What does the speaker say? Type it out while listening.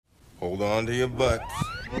Hold on to your butts.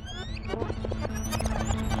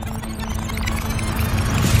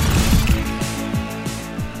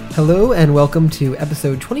 Hello and welcome to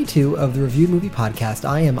episode 22 of the Reviewed Movie Podcast.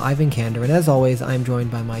 I am Ivan Kander, and as always, I am joined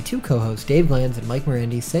by my two co-hosts, Dave Glanz and Mike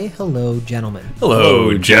Morandi. Say hello, gentlemen.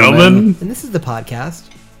 Hello, gentlemen. And this is the podcast.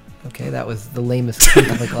 Okay, that was the lamest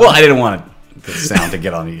public Well, I didn't want the sound to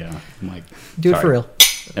get on the mic. Do it for real.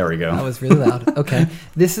 There we go. That was really loud. Okay.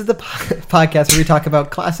 This is the podcast where we talk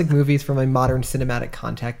about classic movies from a modern cinematic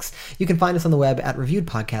context. You can find us on the web at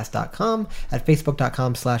reviewedpodcast.com, at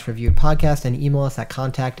facebook.com/reviewedpodcast, and email us at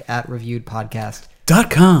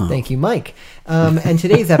contact@reviewedpodcast.com. Thank you, Mike. And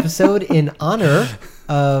today's episode, in honor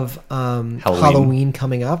of Halloween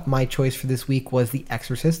coming up, my choice for this week was The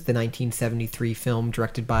Exorcist, the 1973 film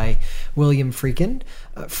directed by William Friedkin.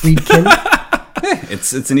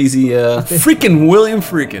 It's an easy freaking William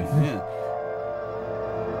Friedkin. Yeah.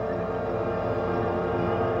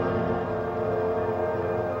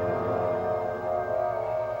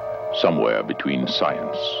 Somewhere between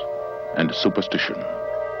science and superstition,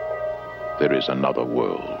 there is another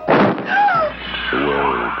world. The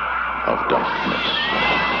world of darkness.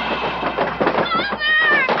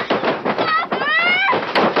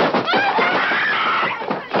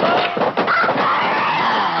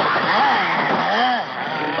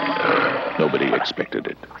 Nobody expected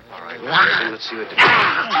it. Let's see what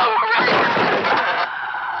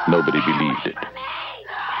Nobody believed it.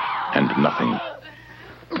 And nothing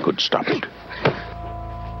could stop it.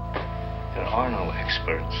 There are no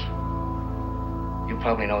experts. You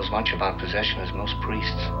probably know as much about possession as most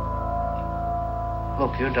priests.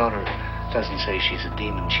 Look, your daughter doesn't say she's a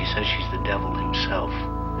demon. She says she's the devil himself.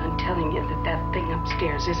 I'm telling you that thing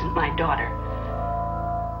upstairs isn't my daughter.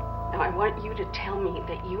 Now, I want you to tell me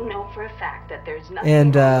that you know for a fact that there's nothing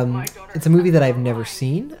And wrong with my daughter. it's a movie that I've never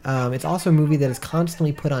seen. It's also a movie that is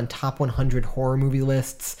constantly put on top 100 horror movie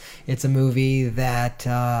lists. It's a movie that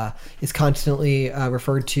is constantly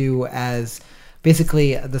referred to as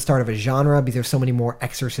basically the start of a genre, because there's so many more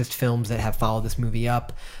Exorcist films that have followed this movie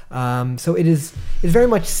up. So it's very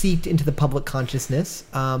much seeped into the public consciousness.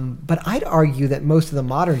 But I'd argue that most of the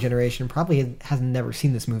modern generation probably has never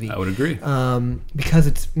seen this movie. I would agree. Because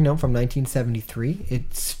it's from 1973.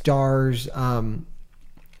 It stars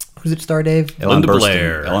who's it star, Dave? Ellen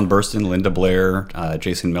Burstyn, Linda Blair,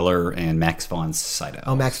 Jason Miller, and Max von Sydow.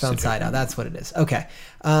 Oh, Max von Sydow. That's what it is. Okay.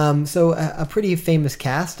 So a pretty famous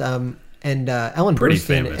cast. And Ellen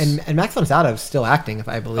Burstyn and Max von Sydow is still acting, if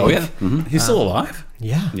I believe. Oh yeah, he's still alive.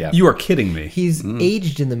 Yeah. You are kidding me. He's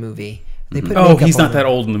aged in the movie. They put Oh, makeup he's on not that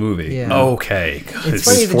him. old in the movie. Yeah. Okay. It's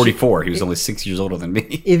funny He's that 44. He was only 6 years older than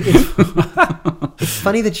me. It's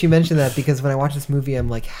funny that you mentioned that, because when I watch this movie, I'm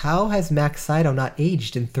like, how has Max Sydow not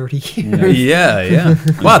aged in 30 years? Yeah.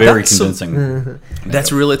 Wow, Very convincing.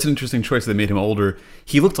 That's It's an interesting choice. They made him older.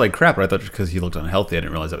 He looked like crap, but I thought because he looked unhealthy, I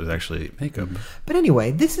didn't realize that was actually makeup. But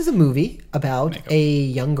anyway, this is a movie about a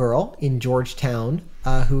young girl in Georgetown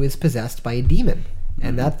who is possessed by a demon.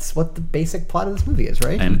 And that's what the basic plot of this movie is,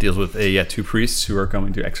 right? And it deals with two priests who are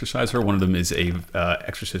coming to exorcise her. One of them is a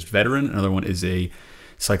exorcist veteran. Another one is a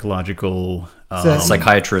psychological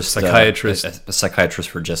psychiatrist. A psychiatrist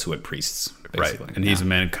for Jesuit priests, basically. Right. And he's a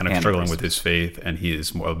man kind of struggling with his faith, and he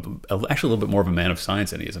is actually a little bit more of a man of science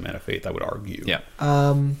than he is a man of faith, I would argue. Yeah.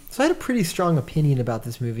 So I had a pretty strong opinion about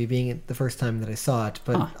this movie, being it the first time that I saw it,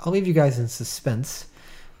 but I'll leave you guys in suspense.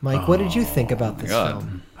 Mike, what did you think about this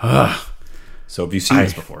film? So have you seen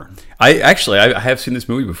this before? I have seen this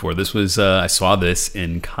movie before. This was I saw this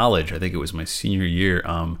in college. I think it was my senior year.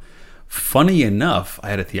 Funny enough, I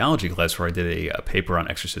had a theology class where I did a paper on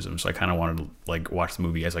exorcism, so I kind of wanted to watch the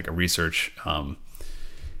movie as a research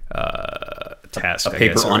task. A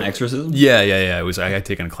paper on exorcism? Yeah. It was. I had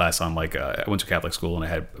taken a class on I went to Catholic school and I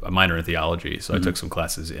had a minor in theology, so I took some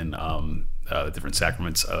classes in the different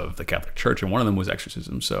sacraments of the Catholic Church, and one of them was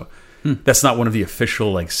exorcism. So. That's not one of the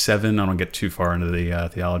official 7. I don't get too far into the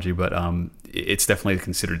theology, but it's definitely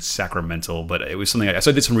considered sacramental. But it was something so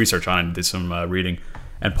I did some research on it, did some reading,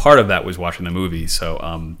 and part of that was watching the movie. So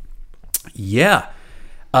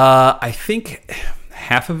I think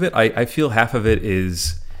half of it. I feel half of it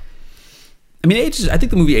is. I mean, ages. I think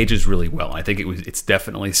the movie ages really well. I think it's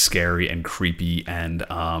definitely scary and creepy and.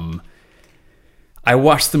 I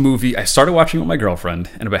watched the movie. I started watching it with my girlfriend,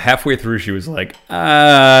 and about halfway through, she was like,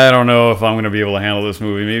 "I don't know if I'm going to be able to handle this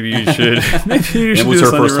movie. Maybe you should." It was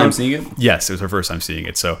her first time seeing it. Yes, it was her first time seeing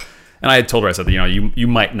it. So, and I had told her, I said, you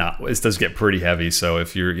might not. This does get pretty heavy. So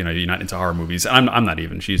if you're not into horror movies, I'm not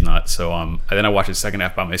even. She's not. So then I watched the second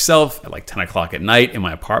half by myself at 10 o'clock at night in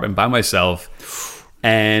my apartment by myself.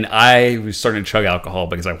 And I was starting to chug alcohol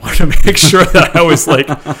because I wanted to make sure that I was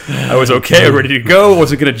okay, ready to go. I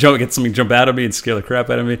wasn't going to get something jump out of me and scare the crap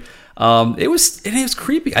out of me. It was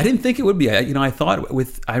creepy. I didn't think it would be. I thought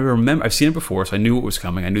I remember I've seen it before, so I knew what was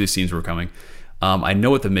coming. I knew the scenes were coming. I know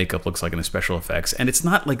what the makeup looks like and the special effects, and it's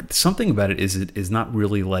not like something about it is not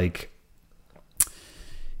really like.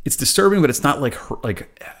 It's disturbing, but it's not like.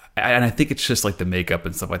 And I think it's just like the makeup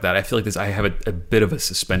and stuff like that. I feel like I have a bit of a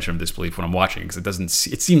suspension of disbelief when I'm watching because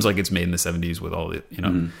it seems like it's made in the 70s with all the,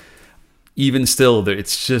 even still,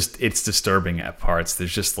 it's disturbing at parts.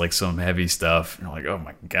 There's just like some heavy stuff. And you're like, oh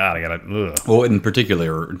my God, I gotta, ugh. Well, in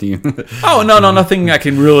particular, do you? Oh, no, nothing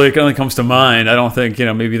it only comes to mind. I don't think,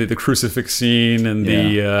 maybe the crucifix scene and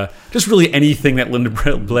just really anything that Linda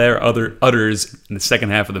Blair utters in the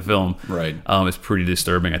second half of the film. Right. Is pretty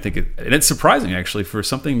disturbing. I think and it's surprising actually for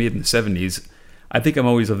something made in the 70s. I think I'm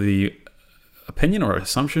always of the opinion or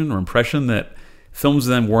assumption or impression that films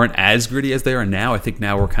then weren't as gritty as they are now. I think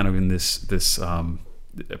now we're kind of in this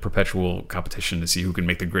perpetual competition to see who can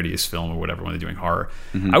make the grittiest film or whatever when they're doing horror.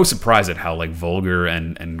 I was surprised at how like vulgar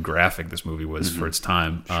and graphic this movie was for its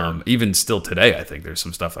time. Sure. Even still today, I think there's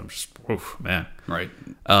some stuff I'm just, oof, man. Right.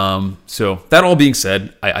 So that all being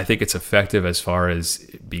said, I think it's effective as far as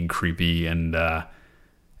being creepy and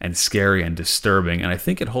scary and disturbing, and I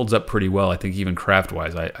think it holds up pretty well. I think even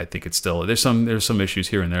craft-wise, I think it's still there's some issues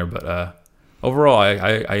here and there, but overall,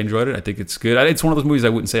 I enjoyed it. I think it's good. It's one of those movies I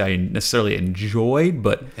wouldn't say I necessarily enjoyed,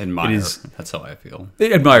 but admire. It is, that's how I feel.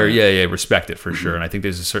 Admire, yeah, respect it for sure. And I think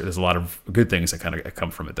there's a lot of good things that kind of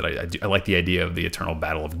come from it. That I like the idea of the eternal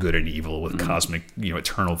battle of good and evil with cosmic,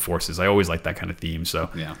 eternal forces. I always like that kind of theme.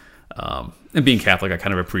 So yeah. And being Catholic, I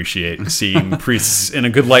kind of appreciate seeing priests in a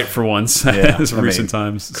good light for once. Yeah, recent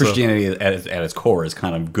times. Christianity at its core is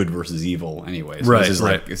kind of good versus evil, anyways. Right,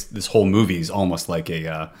 Like this whole movie is almost like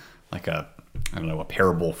a I don't know, a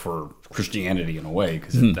parable for Christianity in a way,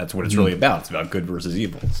 because that's what it's really about. It's about good versus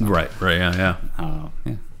evil. So. Right, yeah.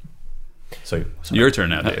 Yeah. So your turn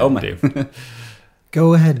now, Dave. Dave.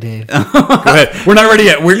 Go ahead, Dave. Go ahead. We're not ready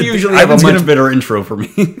yet. We usually have a much better intro for me.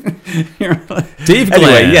 Dave Glenn.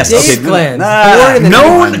 Anyway, yes. Dave Glenn.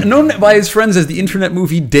 Known by his friends as the internet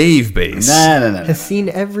movie Dave Base. No. Has seen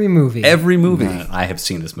every movie. Every movie. No, I have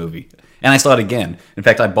seen this movie. And I saw it again. In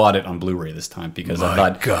fact, I bought it on Blu-ray this time because I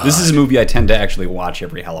thought, this is a movie I tend to actually watch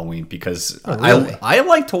every Halloween because really? I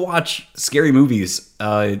like to watch scary movies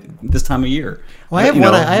this time of year. Well,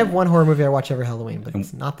 I have one horror movie I watch every Halloween, but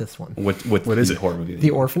it's not this one. What is it? Horror movie?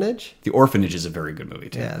 The Orphanage? The Orphanage is a very good movie,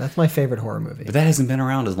 too. Yeah, that's my favorite horror movie. But that hasn't been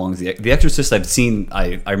around as long as The Exorcist I've seen,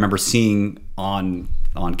 I remember seeing on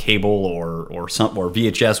cable or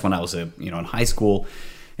VHS when I was in high school.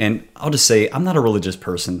 And I'll just say, I'm not a religious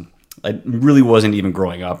person. I really wasn't even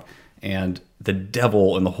growing up, and the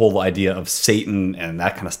devil and the whole idea of Satan and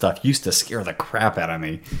that kind of stuff used to scare the crap out of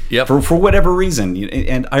me. Yep. For whatever reason.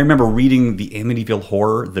 And I remember reading the Amityville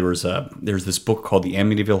Horror. There's this book called the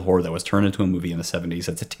Amityville Horror that was turned into a movie in the 70s.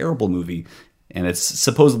 It's a terrible movie, and it's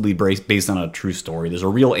supposedly based on a true story. There's a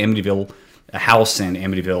real Amityville house in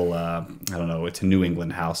Amityville. I don't know. It's a New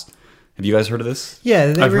England house. Have you guys heard of this? Yeah,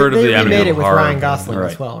 they remade it with horror. Ryan Gosling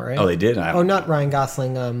as well, right? Oh, they did? Not Ryan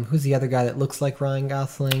Gosling. Who's the other guy that looks like Ryan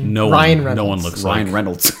Gosling? Ryan Reynolds. No one looks Ryan like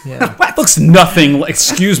Reynolds. Yeah. That looks nothing like,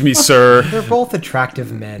 excuse me, sir. They're both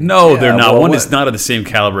attractive men. No, they're not. well, One is not of the same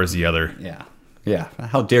caliber as the other. Yeah.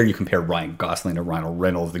 How dare you compare Ryan Gosling to Ryan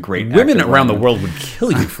Reynolds, the great Women actor, around the world would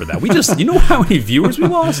kill you for that. We just, you know how many viewers we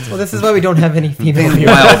lost? Well, this is why we don't have any female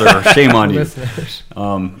viewers. Wilder, shame on you. Listeners.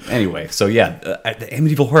 Anyway, so yeah, the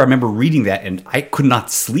Amityville Horror, I remember reading that, and I could not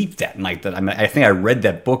sleep that night. I think I read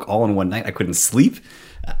that book all in one night. I couldn't sleep.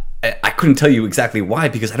 I couldn't tell you exactly why,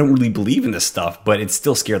 because I don't really believe in this stuff, but it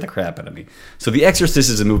still scared the crap out of me. So The Exorcist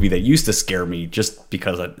is a movie that used to scare me just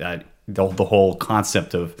because the whole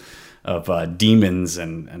concept of demons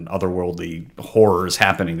and otherworldly horrors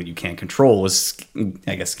happening that you can't control was,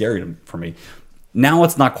 I guess, scary for me. Now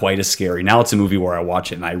it's not quite as scary. Now it's a movie where I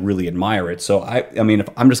watch it and I really admire it. So I mean, if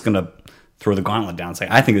I'm just gonna throw the gauntlet down and say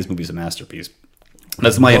I think this movie's a masterpiece.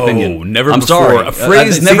 That's my opinion. Never I'm before. sorry. A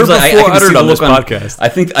phrase never before uttered on this podcast. I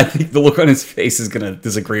think the look on his face is gonna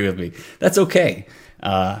disagree with me. That's okay.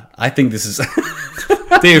 I think this is.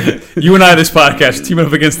 Dave, you and I, this podcast, teaming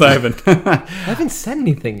up against Ivan. I haven't said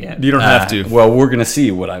anything yet. You don't have to. Well, we're going to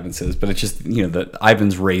see what Ivan says, but it's just, that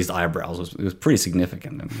Ivan's raised eyebrows was pretty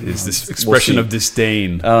significant. Is this expression of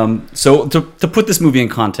disdain. So to put this movie in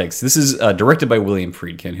context, this is directed by William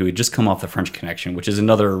Friedkin, who had just come off The French Connection, which is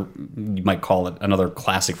another, you might call it, another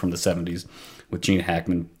classic from the 70s with Gene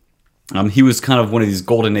Hackman. He was kind of one of these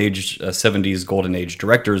golden age, 70s golden age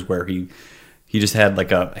directors where he he just had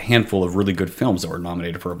like a handful of really good films that were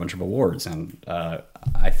nominated for a bunch of awards, and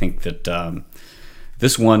I think that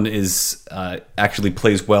this one is actually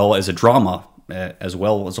plays well as a drama as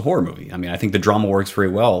well as a horror movie. I mean, I think the drama works very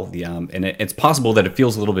well. And it's possible that it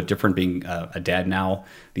feels a little bit different being a dad now.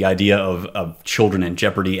 The idea of children in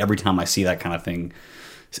jeopardy, every time I see that kind of thing,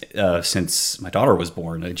 since my daughter was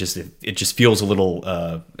born, it just feels a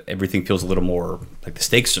little, everything feels a little more like the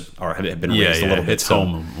stakes have been raised a little bit. It's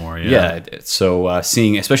home more. Yeah. So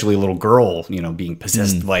seeing especially a little girl, being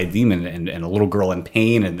possessed by a demon, and a little girl in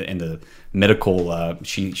pain, and the medical,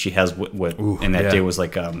 she has what in that day was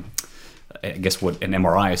like, I guess what an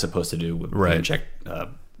MRI is supposed to do, inject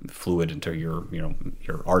fluid into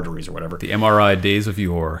your arteries or whatever. The MRI days of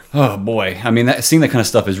yore. Oh boy, I mean, seeing that kind of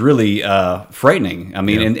stuff is really frightening. I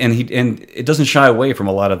mean, and it doesn't shy away from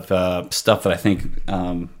a lot of stuff that I think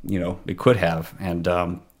it could have, and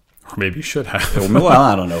or maybe you should have. Well,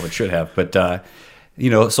 I don't know if it should have, but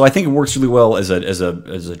so I think it works really well as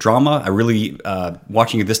a drama. I really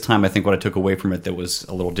watching it this time, I think what I took away from it that was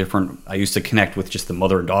a little different. I used to connect with just the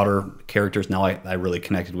mother and daughter characters. Now I really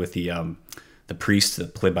connected with the priest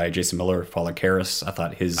played by Jason Miller, Father Karras. I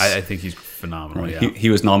thought I think he's phenomenal. Yeah. He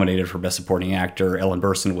was nominated for Best Supporting Actor. Ellen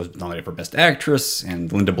Burstyn was nominated for Best Actress, and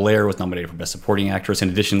Linda Blair was nominated for Best Supporting Actress. In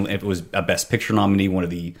addition, it was a Best Picture nominee, one of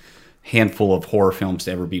the handful of horror films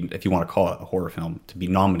to ever be, if you want to call it a horror film, to be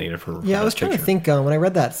nominated for. Yeah, I was trying to think, when I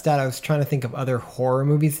read that stat, I was trying to think of other horror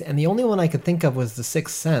movies, and the only one I could think of was The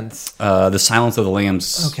Sixth Sense. The Silence of the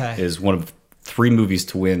Lambs is one of 3 movies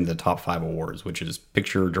to win the top 5 awards, which is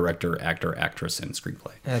picture, director, actor, actress, and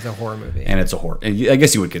screenplay. As a horror movie. And it's a horror. And I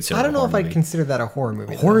guess you would consider it I don't know if movie. I'd consider that a horror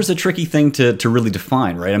movie. Horror is a tricky thing to really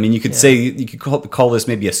define, right? I mean, you could say, you could call this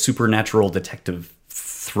maybe a supernatural detective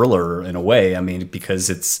thriller in a way. I mean,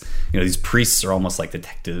 because it's, these priests are almost like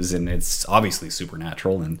detectives, and it's obviously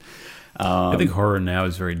supernatural. And I think horror now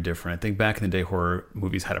is very different. I think back in the day, horror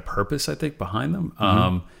movies had a purpose, I think, behind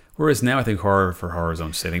them. Whereas now, I think horror for horror's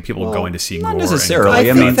own sake. I think people are going to see not gore.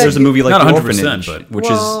 necessarily. I mean, there's a movie like not The 100%, Orphanage, but which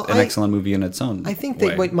is an excellent movie in its own. I think way.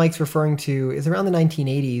 that what Mike's referring to is around the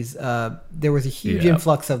 1980s. There was a huge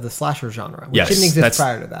influx of the slasher genre, which didn't exist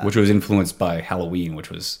prior to that. Which was influenced by Halloween,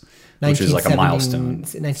 which is like a milestone.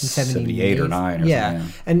 1978 or 9 or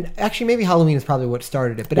something. And actually, maybe Halloween is probably what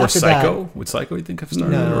started it. But or after Psycho? that, Would Psycho, you think, have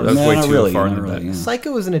started? No. Or that's way not too really, far not in the really, back. yeah.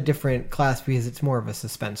 Psycho is in a different class because it's more of a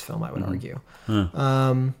suspense film, I would argue.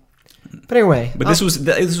 But anyway, But this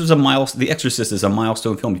was a milestone. The Exorcist is a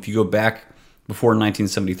milestone film. If you go back before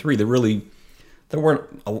 1973, there weren't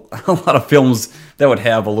a lot of films that would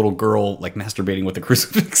have a little girl like masturbating with a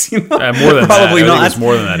crucifix. More than Probably that. I think not. it was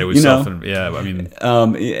more than that. It was I mean,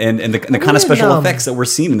 and the kind of special effects that we're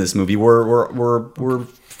seeing in this movie were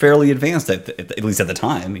fairly advanced at least at the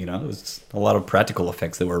time. It was a lot of practical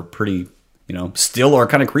effects that were pretty, still are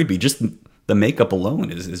kind of creepy. Just the makeup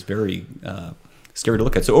alone is very scary to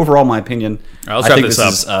look at. So overall, my opinion, let's I wrap think this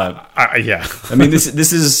this up. is. I mean, this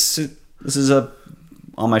is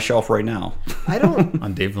on my shelf right now. I don't.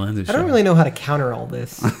 On Dave Lanz's I don't show. really know how to counter all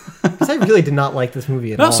this because I really did not like this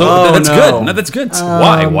movie at all. So that's no. good. No, that's good.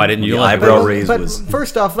 Why didn't you The like it? eyebrow raise But was.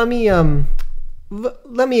 first off, let me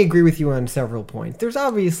agree with you on several points. There's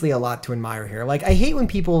obviously a lot to admire here. Like, I hate when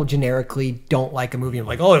people generically don't like a movie and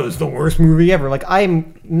like, oh, it was the worst movie ever. Like,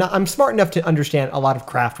 I'm smart enough to understand a lot of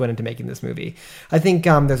craft went into making this movie. I think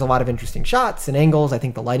there's a lot of interesting shots and angles. I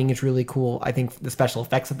think the lighting is really cool. I think the special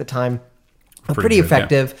effects at the time are pretty good,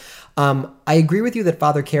 effective. I agree with you that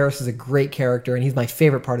Father Karras is a great character, and he's my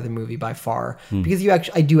favorite part of the movie by far because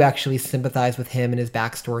I do actually sympathize with him and his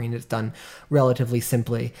backstory, and it's done relatively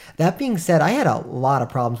simply. That being said, I had a lot of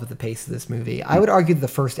problems with the pace of this movie. I would argue that the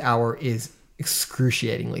first hour is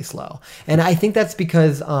excruciatingly slow, and I think that's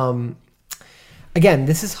because. Again,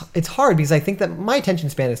 it's hard because I think that my attention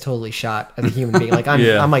span is totally shot as a human being. Like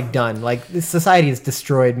I'm like done. Like this society has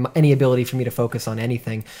destroyed any ability for me to focus on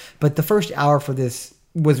anything. But the first hour for this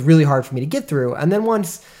was really hard for me to get through. And then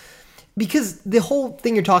because the whole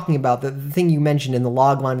thing you're talking about, the thing you mentioned in the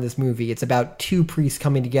log line of this movie, it's about 2 priests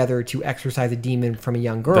coming together to exorcise a demon from a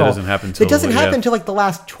young girl. That doesn't happen until like the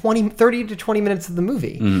last 30 to 20 minutes of the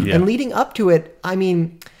movie. And leading up to it, I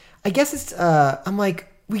mean, I guess it's, I'm like,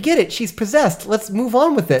 we get it. She's possessed. Let's move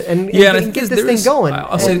on with it and get this thing going.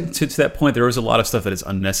 I'll say to that point, there is a lot of stuff that is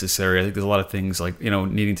unnecessary. I think there's a lot of things like,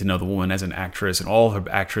 needing to know the woman as an actress and all her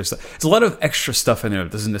actress. There's a lot of extra stuff in there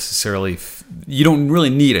that doesn't necessarily, you don't really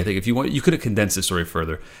need. I think if you want, you could have condensed the story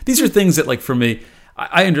further. These are things that, like, for me,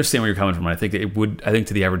 I understand where you're coming from. I think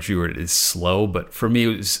to the average viewer, it is slow, but for me,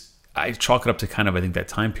 it was, I chalk it up to kind of, I think, that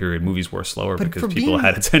time period movies were slower But because for people being-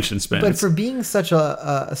 had attention spans. But for being such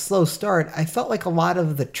a slow start, I felt like a lot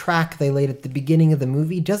of the track they laid at the beginning of the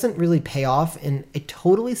movie doesn't really pay off in a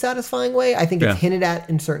totally satisfying way. I think it's Yeah. hinted at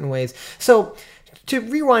in certain ways. So to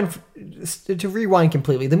rewind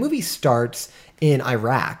completely, the movie starts in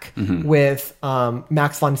Iraq with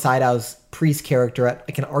Max von Sydow's priest character at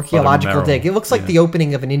like an archaeological Merrill. dig. It looks like the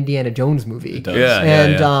opening of an Indiana Jones movie. does. Yeah,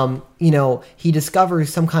 And you know, he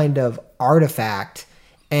discovers some kind of artifact,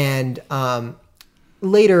 and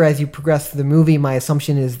later, as you progress through the movie, my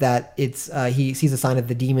assumption is that it's he sees a sign of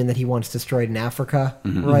the demon that he once destroyed in Africa,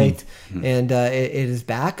 right? And it is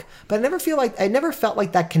back. But I never felt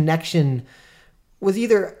like that connection was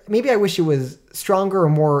either, maybe I wish it was stronger or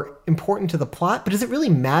more important to the plot, but does it really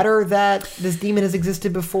matter that this demon has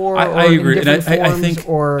existed before? I or agree, in and different I forms, think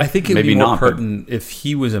or I think it would Maybe be more not, but- pertinent if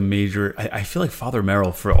he was a major. I feel like Father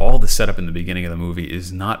Merrill, for all the setup in the beginning of the movie,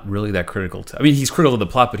 is not really that critical. I mean, he's critical to the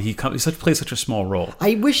plot, but he plays such a small role.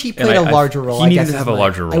 I wish he And played a I- larger role. he I needed guess to is have a my-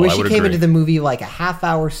 larger role. I wish I he would came agree. into the movie like a half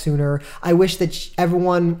hour sooner. I wish that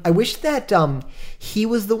I wish that he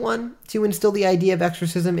was the one to instill the idea of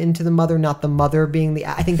exorcism into the mother, not the mother being the.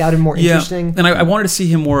 I think that would be more interesting. And I wanted to see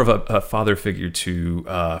him more of a father figure to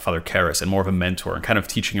Father Karras, and more of a mentor, and kind of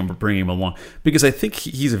teaching him or bringing him along, because I think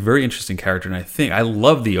he's a very interesting character, and I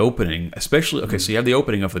love the opening, especially. Okay, so you have the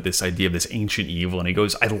opening of with this idea of this ancient evil, and he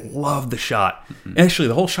goes, I love the shot. And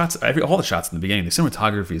actually, all the shots in the beginning, the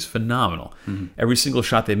cinematography is phenomenal. Every single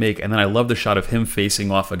shot they make, and then I love the shot of him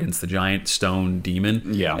facing off against the giant stone demon.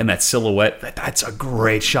 Yeah. And that silhouette, that's a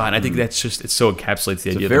great shot, and I think that's just, it so encapsulates the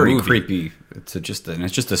idea It's of very the movie. creepy. It's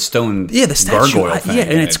just a stone Yeah, the statue. gargoyle thing. Yeah,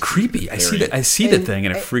 and it's creepy. I see very- that. I see the thing,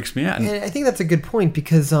 and it freaks me out. And I think that's a good point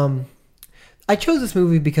because I chose this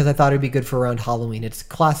movie because I thought it'd be good for around Halloween. It's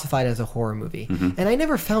classified as a horror movie, and I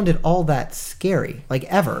never found it all that scary, like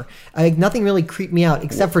ever. Nothing really creeped me out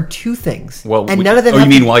except for two things. Well, and none of them. Oh, had you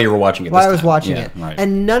mean to- while you were watching it? while this I was time. watching Yeah, it, right.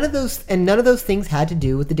 and none of those things had to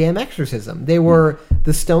do with the damn exorcism. They were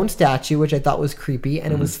the stone statue, which I thought was creepy,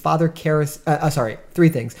 and it was Father Karras. Three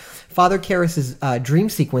things. Father Karras's dream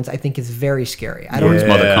sequence, I think, is very scary. I don't. His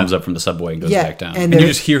mother Yeah. comes up from the subway and goes Yeah, back down. and And you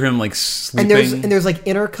there's- just hear him like sleeping. and there's like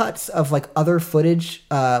intercuts of like other footage,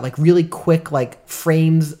 like really quick like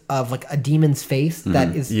frames of like a demon's face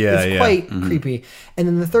that is quite creepy. And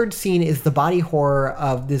then the third scene is the body horror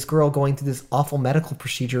of this girl going through this awful medical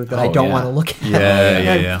procedure that I Oh, don't yeah. want to look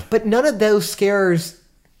at. Yeah. But none of those scares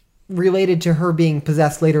related to her being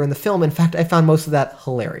possessed later in the film. In fact, I found most of that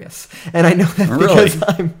hilarious, and I know that Really? because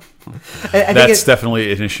I think That's definitely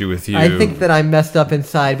an issue with you. I think that I'm messed up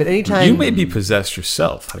inside. But anytime you may be possessed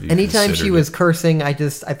yourself. Have you Anytime she considered was it? cursing, I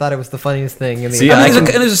thought it was the funniest thing. In the See, entire- And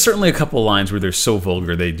there's certainly a couple of lines where they're so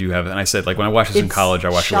vulgar they do have. And I said, like when I watched this in It's college, I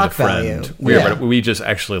watched it with a shock value. friend. Yeah. We just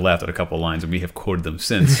actually laughed at a couple of lines, and we have quoted them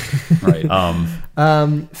since. right.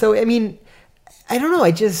 So I mean, I don't know.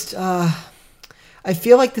 I just I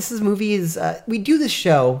feel like movie is. We do this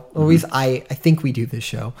show. Or at least I think we do this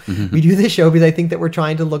show. We do this show because I think that we're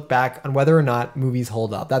trying to look back on whether or not movies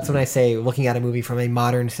hold up. That's when I say looking at a movie from a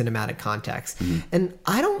modern cinematic context. And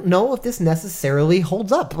I don't know if this necessarily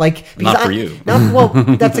holds up. Like because Not for you. Well,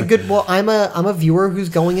 that's a good. Well, I'm a viewer who's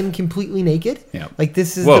going in completely naked. Yeah. Like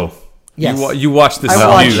this is. Whoa. Yes. You watched this. I nude.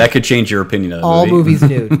 watched- that could change your opinion of the all movie. movies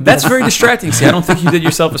nude. That's very distracting. See, I don't think you did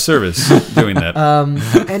yourself a service doing that.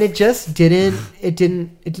 And it just didn't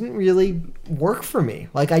really work for me.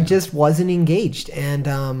 Like I just wasn't engaged,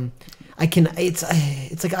 and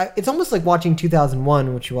it's almost like watching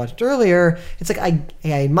 2001, which you watched earlier. It's like I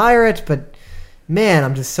admire it, but man,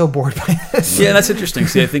 I'm just so bored by this. Yeah, that's interesting.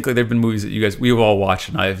 See, I think like there've been movies that we've all watched,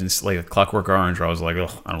 and I've just like Clockwork Orange, where I was like, oh,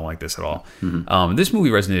 I don't like this at all. This movie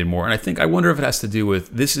resonated more, and I wonder if it has to do with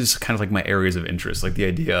this is kind of like my areas of interest, like the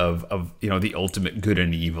idea of the ultimate good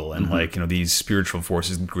and evil, and like these spiritual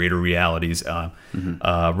forces, greater realities.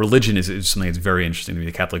 Religion is something that's very interesting to me.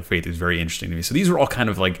 The Catholic faith is very interesting to me. So these are all kind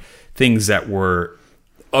of like things that were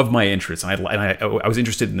of my interest, and I was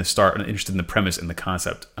interested in the start, and interested in the premise and the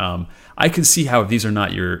concept. I could see how if these are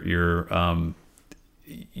not your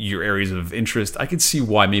areas of interest, I could see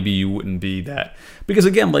why maybe you wouldn't be that. Because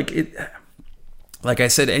again, like I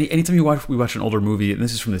said, anytime we watch an older movie, and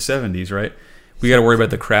this is from the 70s, right? We got to worry about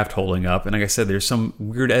the craft holding up, and like I said, there's some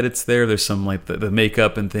weird edits there. There's some like the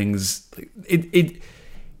makeup and things.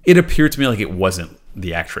 It appeared to me like it wasn't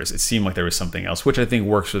the actress. It seemed like there was something else, which I think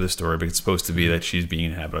works for the story, but it's supposed to be that she's being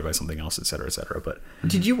inhabited by something else, et cetera, et cetera. But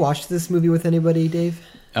Did you watch this movie with anybody, Dave?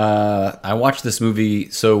 I watched this movie,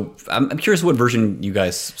 so I'm curious what version you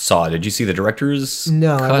guys saw. Did you see the director's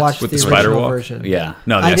No, cut? I watched with the the spider original walk? version. Yeah.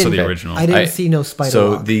 no, I I saw didn't- the original. I didn't see no spider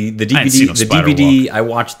So walk. the I hadn't seen DVD, no the spider DVD, walk. I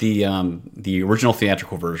watched the original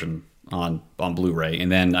theatrical version on Blu-ray, and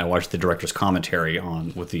then I watched the director's commentary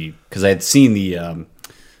because I had seen the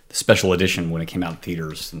special edition when it came out in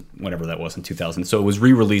theaters, whenever that was in 2000. So it was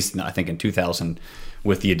re-released, I think, in 2000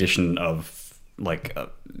 with the addition of like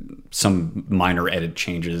some minor edit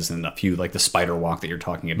changes and a few, like the spider walk that you're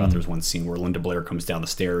talking about. There's one scene where Linda Blair comes down the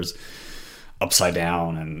stairs upside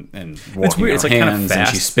down and walking weird. on It's her like kind of hands, and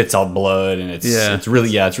she fast. spits out blood, and it's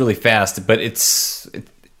really fast, but it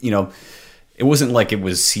wasn't like it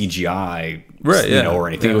was CGI, Right, yeah. or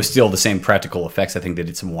anything. Yeah. It was still the same practical effects. I think they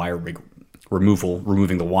did some wire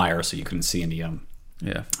removing the wire so you couldn't see any.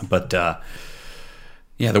 yeah. But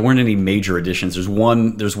yeah, there weren't any major additions. There's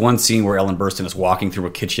one scene where Ellen Burstyn is walking through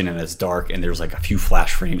a kitchen and it's dark, and there's like a few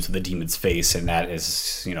flash frames of the demon's face, and that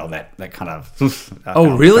is that kind of.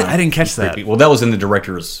 Oh, really? I didn't catch that. Creepy. Well, that was in the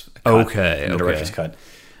director's cut. Okay, in the okay. director's cut.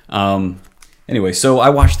 Anyway, so I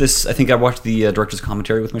watched this. I think I watched the director's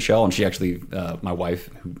commentary with Michelle, and she actually, my wife,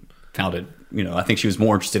 who found it. I think she was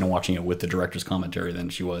more interested in watching it with the director's commentary than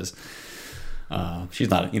she was. She's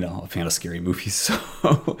not, a fan of scary movies,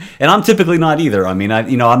 so, and I'm typically not either. I mean,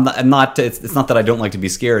 I'm not. It's not that I don't like to be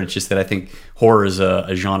scared. It's just that I think horror is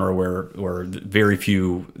a genre where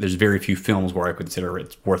there's very few films where I consider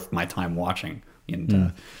it's worth my time watching.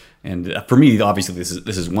 And for me, obviously, this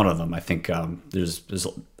is one of them. I think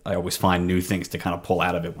I always find new things to kind of pull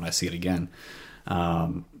out of it when I see it again.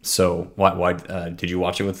 So why did you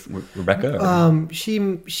watch it with Rebecca? Or?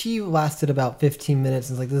 She lasted about 15 minutes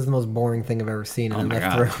and was like, this is the most boring thing I've ever seen. And Oh my I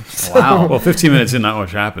left God. the room. So- Wow. Well, 15 minutes in, not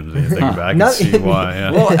much happens. When you think back and Not- see why.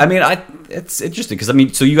 Yeah. Well, I mean, it's interesting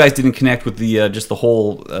because so you guys didn't connect with the just the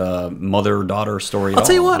whole mother-daughter story. I'll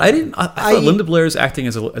tell you what, I didn't. I I- thought Linda Blair's acting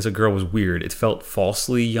as a girl was weird. It felt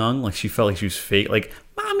falsely young, like she felt like she was fake. Like,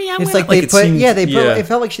 mommy, I'm. It's gonna-" like they it put, seemed- it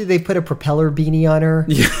felt like they put a propeller beanie on her.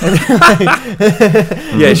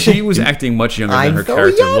 Yeah, she was acting much younger than I'm her so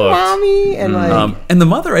character young, looked. mommy, and like, And the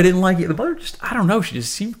mother, I didn't like it. The mother just, I don't know, she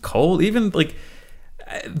just seemed cold. Even like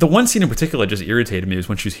the one scene in particular just irritated me was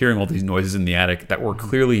when she was hearing all these noises in the attic that were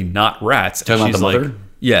clearly not rats. Talking And about the she's mother? like,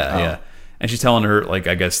 yeah. And she's telling her, like,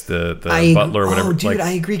 I guess the butler or whatever. Oh, dude, like,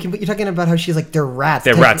 I agree. But you're talking about how she's like, they're rats.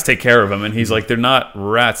 they're rats, take care of them. And he's like, they're not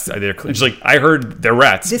rats. And she's like, I heard they're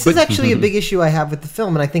rats. This is actually a big issue I have with the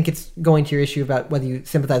film, and I think it's going to your issue about whether you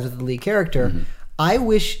sympathize with the lead character. I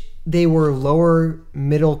wish they were lower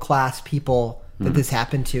middle class people that this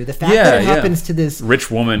happened to. The fact that it happens to this rich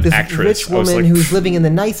woman this actress. rich I was woman like, who's living in the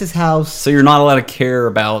nicest house. So you're not allowed to care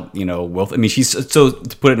about wealth. I mean, so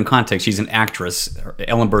to put it in context, she's an actress.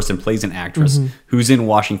 Ellen Burstyn plays an actress who's in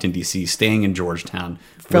Washington D.C., staying in Georgetown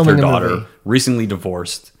Filming with a her daughter, movie. recently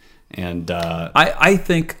divorced, and I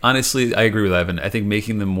think, honestly, I agree with Evan. I think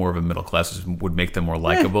making them more of a middle class would make them more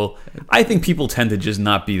likable. I think people tend to just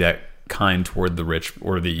not be that kind toward the rich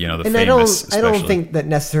or the And famous. I don't especially. think that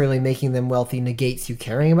necessarily making them wealthy negates you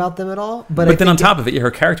caring about them at all. But But then on top of it,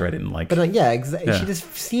 her character I didn't like. But yeah, exactly. Yeah. She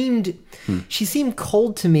just seemed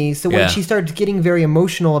cold to me. So when Yeah. she started getting very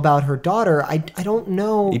emotional about her daughter, I don't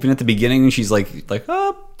know. even at the beginning, she's like,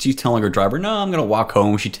 she's telling her driver, "No, I'm going to walk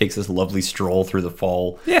home." She takes this lovely stroll through the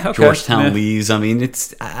fall Georgetown Yeah. leaves. I mean,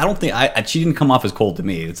 I don't think she didn't come off as cold to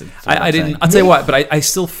me. I didn't. I'll tell you what, but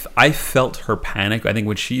I felt her panic. I think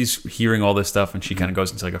when she's hearing all this stuff and she kind of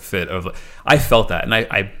goes into like a fit of, I felt that, and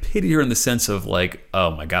I pity her in the sense of like, oh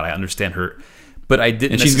my god, I understand her, but I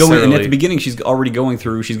didn't. And she's going, and at the beginning, she's going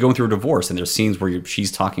through a divorce, and there's scenes where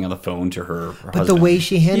she's talking on the phone to her But husband. the way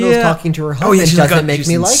she handles talking to her husband she's doesn't like, make she's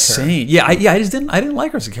me like her. insane. Yeah, I didn't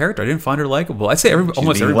like her as a character. I didn't find her likable. I'd say She's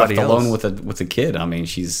almost being everybody left else. alone with a kid. I mean,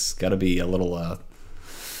 she's got to be a little.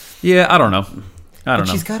 Yeah, I don't know. I don't But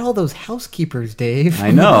know. she's got all those housekeepers, Dave.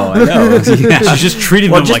 I know. Yeah. She's just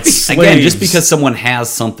treating them like slaves. Again, just because someone has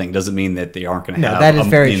something doesn't mean that they aren't going to No, have. that is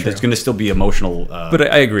very There's true. going to still be emotional. But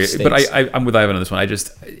I agree. stakes. But I'm with Ivan on this one.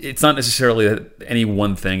 It's not necessarily any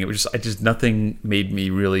one thing. It was just nothing made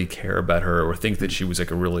me really care about her or think that she was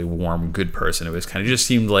like a really warm, good person. It was kind of just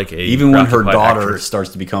seemed like even when her preoccupied daughter actress.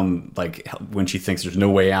 starts to become like when she thinks there's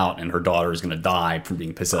no way out and her daughter is going to die from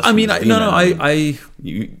being possessed. I mean, from this no, demon, I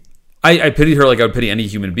you, I pitied her like I would pity any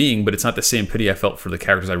human being, but it's not the same pity I felt for the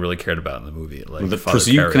characters I really cared about in the movie. Like So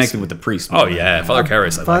you connected with the priest. Oh yeah, Father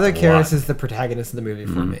Karras. Father Karras is the protagonist of the movie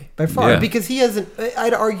for me by far, because he hasn't.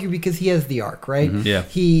 I'd argue because he has the arc, right? Yeah.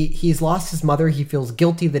 He's lost his mother. He feels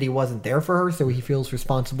guilty that he wasn't there for her, so he feels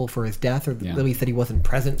responsible for his death, or at least that he wasn't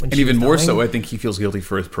present when she was dying. And even more so, I think he feels guilty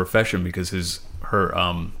for his profession because her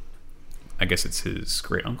I guess it's his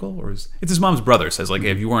great uncle it's his mom's brother says like, hey,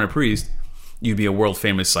 if you weren't a priest, you'd be a world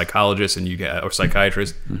famous psychologist and or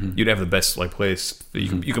psychiatrist. You'd have the best like place that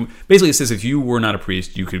you can. Basically, it says if you were not a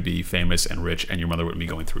priest, you could be famous and rich, and your mother wouldn't be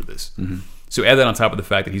going through this. So add that on top of the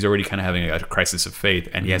fact that he's already kind of having a crisis of faith,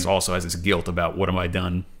 and he also has this guilt about what have I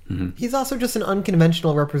done. He's also just an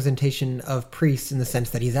unconventional representation of priests in the sense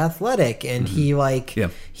that he's athletic and he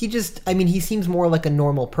just, I mean, he seems more like a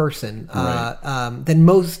normal person than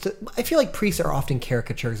most. I feel like priests are often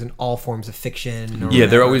caricatures in all forms of fiction. Or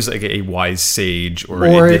they're always like a wise sage or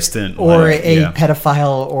a distant, or a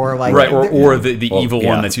pedophile, or like or the evil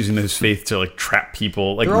one that's using his faith to like trap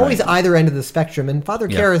people. Like they're always either end of the spectrum. And Father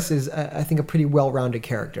Karras is, I think, a pretty well-rounded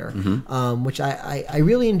character, which I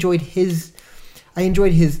really enjoyed his. I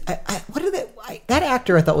enjoyed his. That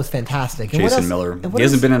actor I thought was fantastic. And Jason Miller. He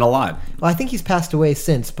hasn't been in a lot. Well, I think he's passed away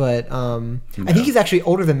since, but I think he's actually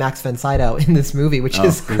older than Max von Sydow in this movie, which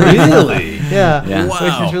is crazy. Really? Yeah. Wow.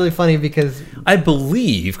 Which is really funny because I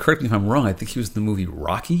believe, correct me if I'm wrong, I think he was in the movie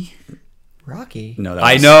Rocky. Rocky. No,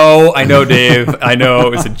 I know, Dave. I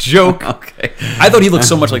know it's a joke. Okay, I thought he looked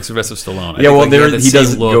so much like Sylvester Stallone. He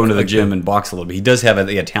does go into the gym and box a little bit. He does have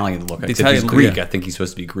the Italian look. He's Greek. I think he's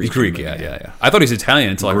supposed to be Greek. He's Greek. Yeah. I thought he was Italian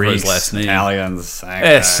until I heard his last name. Italians.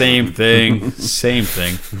 Same thing. Same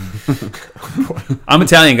thing. I'm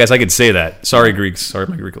Italian, guys. I could say that. Sorry, Greeks. Sorry,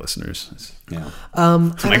 my Greek listeners. Yeah.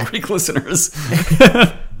 My Greek listeners.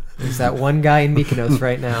 There's that one guy in Mykonos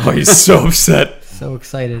right now. Oh, he's so upset. So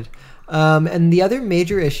excited. And the other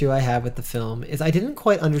major issue I have with the film is I didn't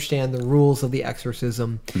quite understand the rules of the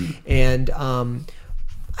exorcism. And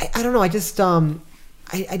I don't know. I just, I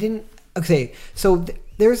didn't. Okay, so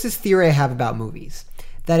there's this theory I have about movies.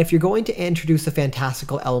 That if you're going to introduce a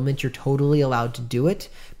fantastical element, you're totally allowed to do it.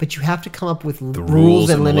 But you have to come up with rules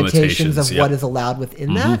and limitations of what is allowed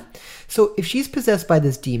within that. So if she's possessed by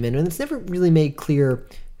this demon, and it's never really made clear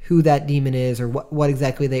who that demon is or what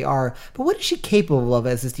exactly they are, but what is she capable of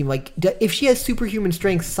as this demon? Like, if she has superhuman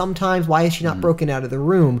strength, sometimes why is she not broken out of the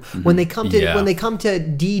room when they come to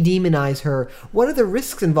de-demonize her? What are the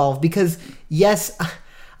risks involved? Because yes,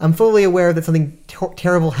 I'm fully aware that something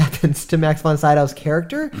terrible happens to Max von Sydow's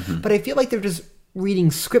character, but I feel like they're just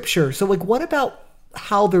reading scripture. So like, what about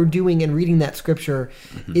how they're doing and reading that scripture?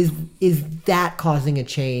 Is that causing a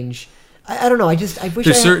change? I don't know. I wish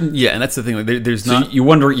there's certain, and that's the thing. Like, there's not.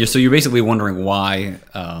 You're basically wondering why.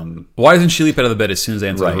 Why doesn't she leap out of the bed as soon as they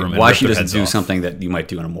enter the room? And why she doesn't do off? Something that you might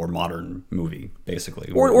do in a more modern movie,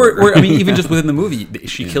 basically. Or I mean, even just within the movie,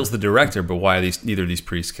 she kills the director. But why are neither of these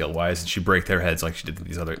priests killed? Why doesn't she break their heads like she did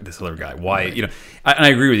this other guy? Why and I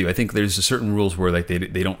agree with you. I think there's certain rules where like they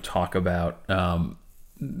don't talk about.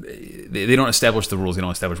 They don't establish the rules. They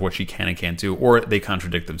don't establish what she can and can't do, or they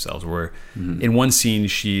contradict themselves. Where in one scene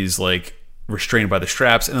she's like restrained by the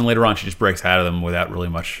straps, and then later on she just breaks out of them without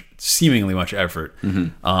really seemingly much effort.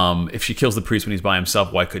 If she kills the priest when he's by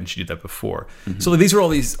himself, why couldn't she do that before? So these are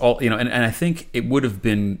all and I think it would have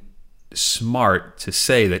been smart to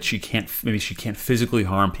say that she can't physically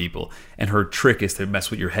harm people, and her trick is to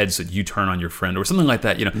mess with your head so that you turn on your friend or something like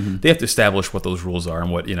that. They have to establish what those rules are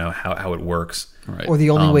and what how it works. Right. Or the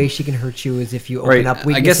only way she can hurt you is if you open up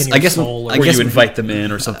weakness in your soul, or you invite them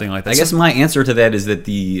in or something like that. I guess my answer to that is that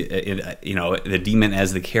the demon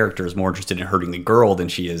as the character is more interested in hurting the girl than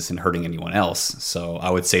she is in hurting anyone else. So I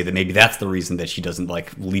would say that maybe that's the reason that she doesn't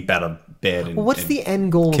like leap out of bed. What's the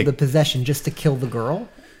end goal of the possession? Just to kill the girl?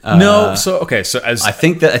 No, so as I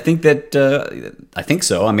think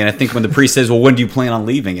so. I mean, I think when the priest says, "Well, when do you plan on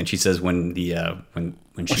leaving?" and she says, "When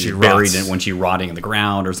she's buried and when she's rotting in the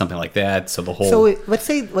ground or something like that." So the whole. So let's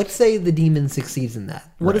say the demon succeeds in that.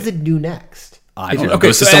 What does it do next? I don't know.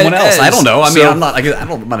 Okay, so someone else. I don't know. I mean, I'm not a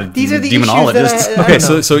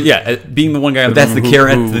demonologist. So being the one guy. But that's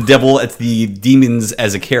the devil. It's the demons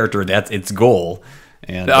as a character. That's its goal.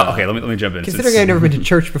 And, okay, let me jump in. Considering I've never been to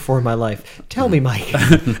church before in my life, tell me, Mike.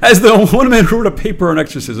 As the one man who wrote a paper on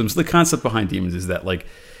exorcisms, the concept behind demons is that like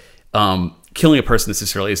killing a person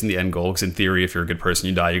necessarily isn't the end goal. Because in theory, if you're a good person,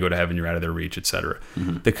 you die, you go to heaven, you're out of their reach, etc.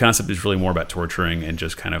 The concept is really more about torturing and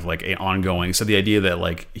just kind of like an ongoing. So the idea that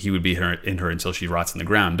like he would be in her until she rots in the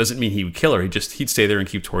ground doesn't mean he would kill her. He'd stay there and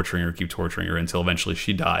keep torturing her until eventually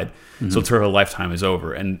she died. So until her lifetime is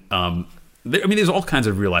over. And there's all kinds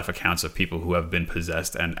of real life accounts of people who have been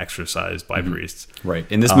possessed and exorcised by priests. Right.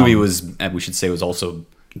 And this movie we should say, was also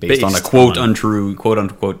based on a quote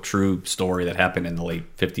unquote true story that happened in the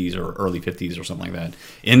late 50s or early 50s or something like that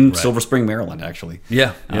in Silver Spring, Maryland, actually.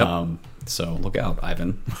 Yeah. Yep. So look out,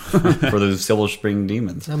 Ivan, for those Silver Spring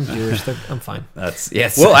demons. I'm Jewish. I'm fine.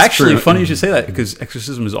 Well, actually, funny you should say that, because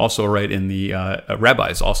exorcism is also right in the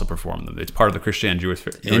rabbis also perform them. It's part of the Christian and Jewish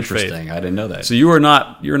faith. Interesting. I didn't know that. So you're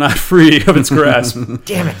not free of its grasp.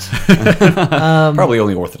 Damn it. Probably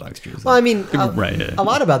only Orthodox Jews. Well, I mean, Right. a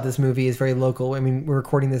lot about this movie is very local. I mean, we're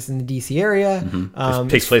recording this in the D.C. area. It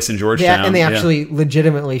takes place in Georgetown. And they actually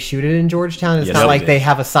legitimately shoot it in Georgetown. It's Yes, not they like did. they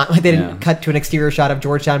have a sign. Like they didn't cut to an exterior shot of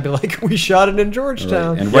Georgetown and be like, we shot it in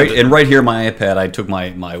Georgetown. Right. And right here on my iPad, I took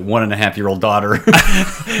my 1.5-year-old daughter.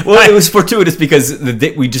 Well, it was fortuitous because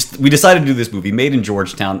we decided to do this movie made in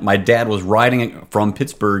Georgetown. My dad was riding from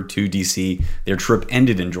Pittsburgh to DC. Their trip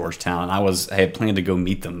ended in Georgetown. I had planned to go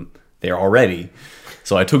meet them there already.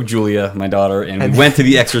 So I took Julia, my daughter, and we went to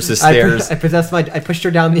the Exorcist stairs. I pushed her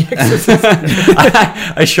down the Exorcist.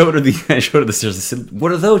 I showed her the stairs. I said,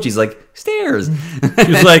 "What are those?" She's like, "Stairs."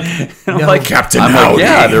 She was like, "I'm like Captain I'm Howdy. like,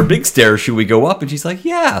 yeah, they're big stairs. Should we go up?" And she's like,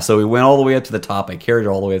 "Yeah." So we went all the way up to the top. I carried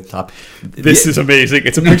her all the way to the top. This is amazing.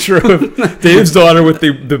 It's a picture of Dave's daughter with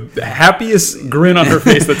the happiest grin on her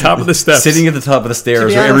face at the top of the steps. Sitting at the top of the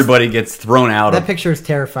stairs, where honest, everybody gets thrown out. That picture is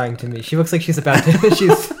terrifying to me. She looks like she's about to.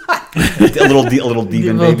 She's a little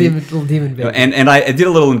demon baby. little demon baby. And I did a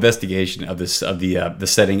little investigation of the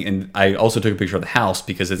setting, and I also took a picture of the house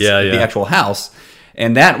because it's the actual house.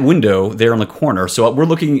 And that window there in the corner. So we're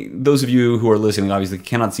looking. Those of you who are listening obviously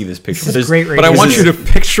cannot see this picture. This is great but I want you to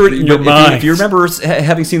picture it in your mind. If you remember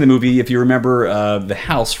having seen the movie, if you remember the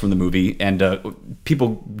house from the movie and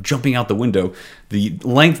people jumping out the window, the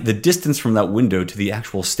distance from that window to the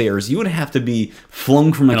actual stairs, you would have to be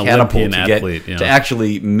flung from a catapult to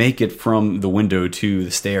actually make it from the window to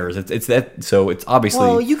the stairs. It's that. So it's obviously.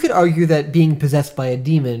 Well, you could argue that being possessed by a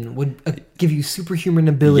demon would give you superhuman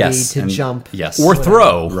ability to jump. Yes. Or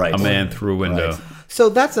throw Right. a man through a window. Right. So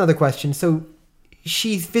that's another question. So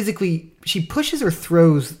she pushes or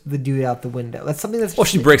throws the dude out the window. That's something that's. Well,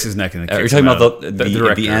 she breaks his neck and then Are you kicks talking him about out. the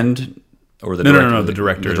director. end? Or the No, director? the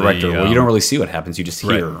director. The director. The, Well, you don't really see what happens. You just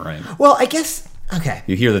hear, right? Well, I guess. Okay.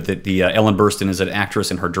 You hear that the Ellen Burstyn is an actress,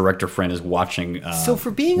 and her director friend is watching. So for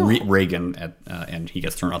being Reagan, and he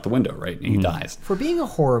gets thrown out the window, right? And he dies. For being a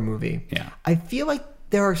horror movie, Yeah. I feel like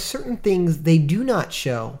there are certain things they do not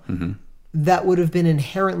show that would have been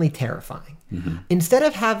inherently terrifying. Instead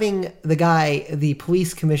of having the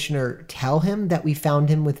police commissioner, tell him that we found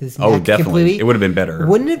him with his neck definitely. completely, It would have been better.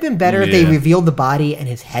 Wouldn't it have been better if they revealed the body and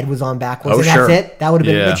his head was on backwards? And sure. that's it. That would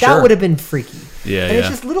have been. Yeah. That would have been freaky. Yeah, and it's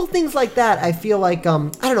just little things like that. I feel like I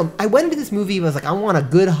don't know. I went into this movie and was like, I want a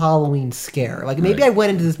good Halloween scare. Like maybe I went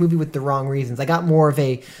into this movie with the wrong reasons. I got more of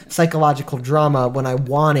a psychological drama when I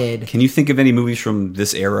wanted. Can you think of any movies from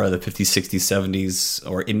this era, the 50s, 60s, 70s,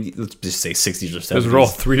 or let's just say 60s or 70s? Those are all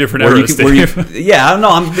three different where eras, yeah, I don't know.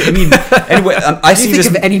 I mean, anyway, I see Think this.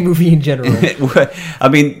 of any movie in general. I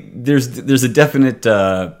mean, there's a definite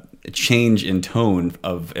change in tone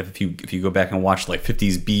of if you go back and watch like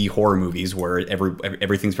 50s B horror movies where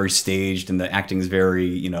everything's very staged and the acting is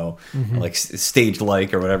very like staged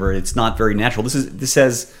like or whatever. It's not very natural. This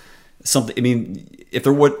has something. I mean, if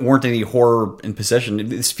there weren't any horror and possession,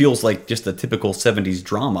 this feels like just a typical 70s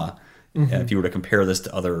drama. If you were to compare this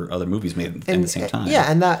to other movies made at the same time.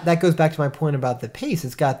 Yeah, and that goes back to my point about the pace.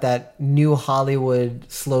 It's got that new Hollywood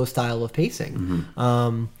slow style of pacing.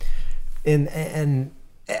 And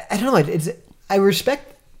I don't know. I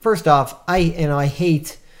respect. First off, I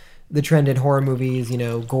hate the trend in horror movies.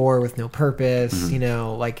 Gore with no purpose.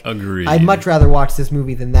 Like Agreed. I'd much rather watch this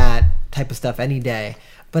movie than that type of stuff any day.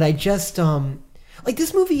 But I just like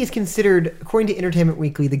this movie is considered, according to Entertainment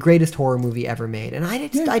Weekly, the greatest horror movie ever made, and I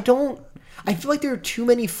feel like there are too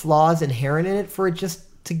many flaws inherent in it for it just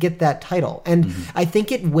to get that title, and I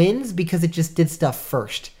think it wins because it just did stuff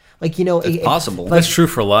first. Like it's possible. That's true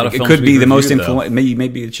for a lot of it films. Could be the most influential.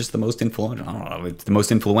 maybe it's just the most influential. I don't know. It's the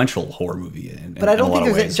most influential horror movie. But I don't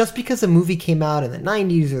think there's just because a movie came out in the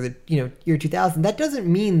 90s or the year 2000, that doesn't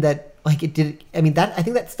mean that like it did. I mean I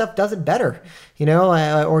think that stuff does it better.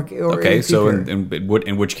 Or okay. So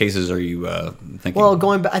in which cases are you thinking? Well,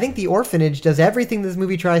 going back, I think The Orphanage does everything this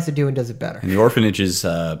movie tries to do and does it better. And The Orphanage is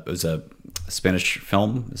a Spanish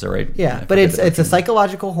film, is that right? Yeah, but it's a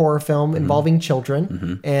psychological horror film involving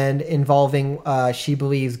children and involving she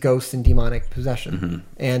believes ghosts and demonic possession.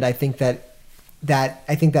 And I think that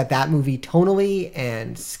movie tonally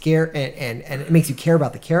and scare and it makes you care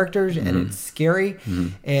about the characters and it's scary.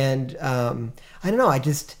 And I don't know, I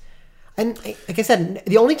And like I said,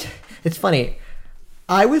 it's funny.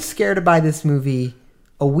 I was scared to buy this movie.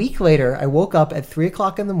 A week later, I woke up at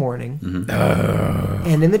 3:00 in the morning,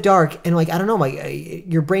 and in the dark, and like I don't know,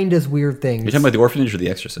 your brain does weird things. You're talking about The Orphanage or The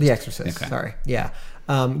Exorcist? The Exorcist. Okay. Sorry, yeah.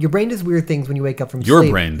 Your brain does weird things when you wake up from Your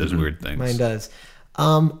sleep. brain does weird things. Mine does.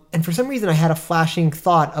 And for some reason, I had a flashing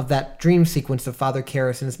thought of that dream sequence of Father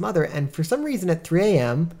Karras and his mother, and for some reason, at 3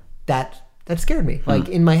 a.m., that scared me, like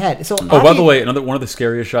in my head. So, by the way, one of the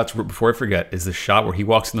scariest shots, before I forget, is the shot where he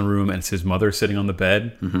walks in the room and it's his mother sitting on the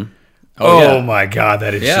bed. Mm-hmm. Oh, yeah. my God,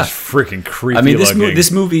 that is just freaking creepy. I mean, looking.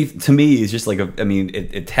 this movie to me is just like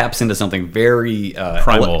it taps into something very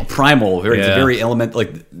Primal. It's a very element,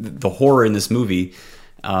 like the horror in this movie.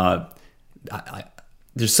 There's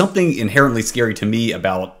something inherently scary to me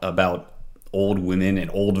about old women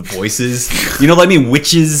and old voices. You know what I mean?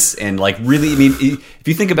 Witches and like really. I mean, if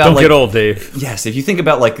you think about Don't get old, Dave. Yes, if you think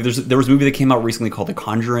about like there was a movie that came out recently called The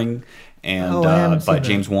Conjuring. And by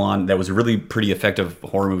James Wan, that was a really pretty effective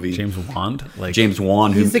horror movie. James Wan, James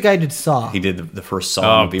Wan, he's the guy who did Saw. He did the first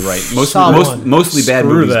Saw movie, right? Saw Mostly bad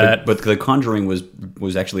Screw movies, that. but The Conjuring was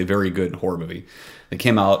actually a very good horror movie. It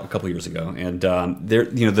came out a couple years ago, and there,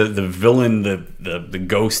 the villain, the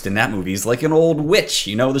ghost in that movie is like an old witch.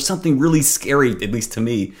 There's something really scary, at least to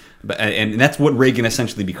me. And that's what Regan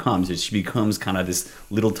essentially becomes. Is she becomes kind of this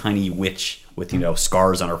little tiny witch with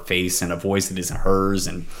scars on her face and a voice that isn't hers,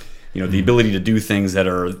 and the ability to do things that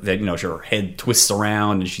her head twists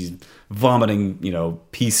around and she's vomiting,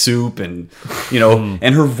 pea soup and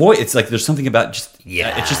and her voice. It's like there's something about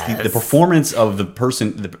it's just the performance of the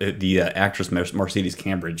person, the actress Mercedes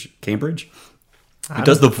Cambridge, who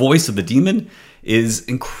does the voice of the demon, is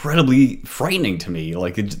incredibly frightening to me.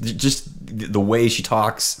 Like just the way she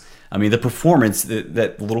talks. I mean, the performance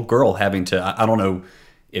that little girl having to. I don't know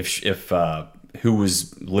if who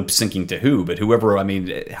was lip syncing to who, but whoever. I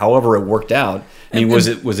mean, however it worked out. I mean, was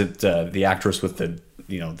it the actress with the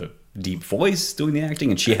deep voice doing the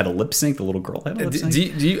acting, and she had a lip sync? The little girl had a lip sync.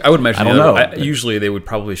 I would imagine. I don't know. Usually, they would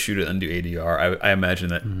probably shoot it and do ADR. I imagine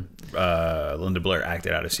that Linda Blair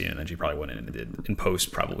acted out a scene, and then she probably went in and did in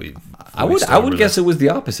post. Probably. I would guess it was the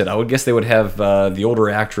opposite. I would guess they would have the older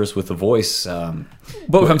actress with the voice.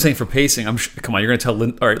 But if I'm saying for pacing, come on, you're going to tell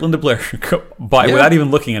Linda Blair without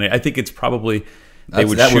even looking at it. I think it's probably they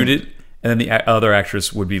would shoot it, and then the other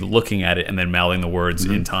actress would be looking at it and then mouthing the words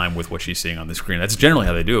in time with what she's seeing on the screen. That's generally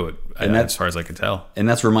how they do it, as far as I can tell. And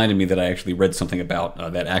that's reminded me that I actually read something about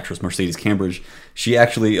that actress, Mercedes Cambridge. She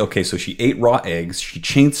actually, so she ate raw eggs, she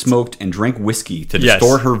chain smoked and drank whiskey to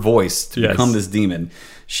distort her voice to become this demon.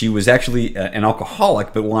 She was actually an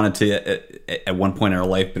alcoholic, but wanted to, at one point in her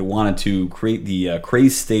life, wanted to create the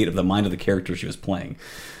crazed state of the mind of the character she was playing.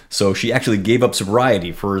 So she actually gave up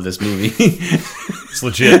sobriety for this movie. It's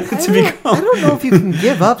legit. I don't know if you can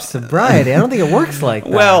give up sobriety. I don't think it works like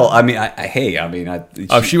that. Well, I mean,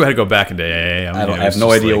 if she had to go back into AA, I have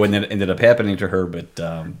no idea what ended up happening to her, but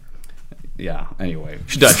yeah. Anyway,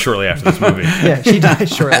 she died shortly after this movie. Yeah, she died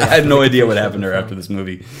shortly. I had no idea what happened to her after this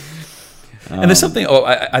movie. And there's something.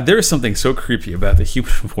 There is something so creepy about the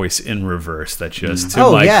human voice in reverse that just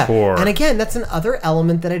to core. And again, that's another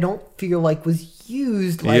element that I don't feel like was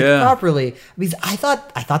used properly. Because I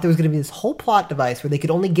thought there was going to be this whole plot device where they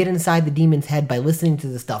could only get inside the demon's head by listening to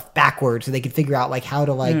the stuff backwards, so they could figure out like how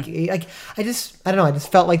to I don't know. I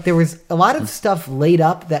just felt like there was a lot of stuff laid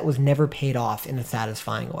up that was never paid off in a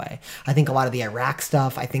satisfying way. I think a lot of the Iraq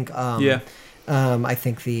stuff. I think. I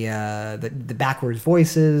think the backwards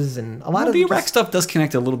voices and a lot of the Iraq stuff does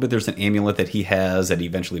connect a little bit. There's an amulet that he has that he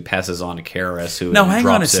eventually passes on to Karras. Who now hang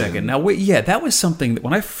on a second. Now wait, that was something that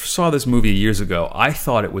when I saw this movie years ago, I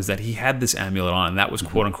thought it was that he had this amulet on and that was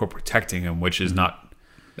quote unquote protecting him, which is not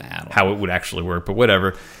how it would actually work. But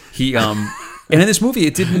whatever. He and in this movie,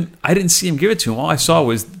 I didn't see him give it to him. All I saw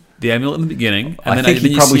was the amulet in the beginning, and then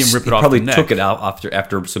you see him rip it off the neck. He probably took it out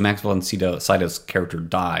after so Max von Sydow's character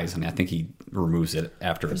dies, and I think he removes it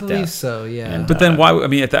after his death. I believe so, yeah. And, but then why? I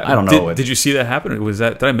mean, at that, I don't know. Did you see that happen? Was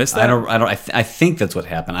that? Did I miss that? I think that's what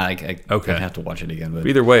happened. I have to watch it again. But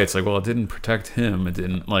either way, it's like, well, it didn't protect him. It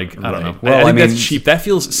didn't I don't know. Well, I mean, that's cheap. That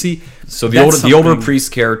feels So the older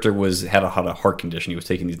priest character had a heart condition. He was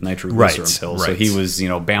taking these nitroglycerin pills, so he was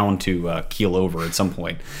bound to keel over at some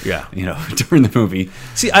point. Yeah, during the movie.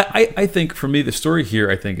 See, I think for me the story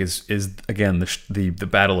here I think is again the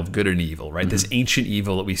battle of good and evil, right? Mm-hmm. This ancient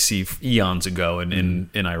evil that we see eons ago in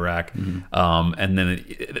Iraq, and then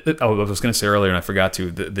I was going to say earlier and I forgot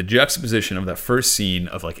to the juxtaposition of that first scene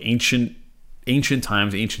of like ancient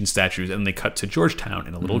times, ancient statues, and they cut to Georgetown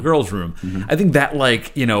in a little girl's room. Mm-hmm. I think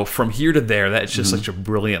that from here to there, that's just such a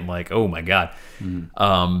brilliant oh my god.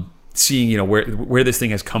 seeing, you know, where this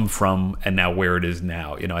thing has come from and now where it is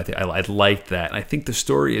now. You know, I think I liked that. And I think the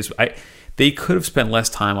story is they could have spent less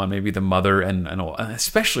time on maybe the mother and all,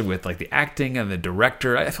 especially with like the acting and the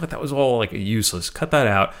director. I feel like that was all like useless. Cut that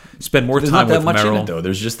out. Spend more There's time not that with much Meryl. in it, though.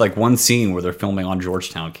 There's just like one scene where they're filming on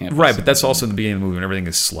Georgetown campus. Right, but that's also in the beginning of the movie when everything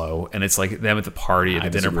is slow and it's like them at the party, at the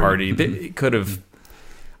dinner party. They could have.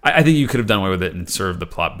 I think you could have done away with it and served the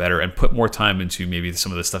plot better and put more time into maybe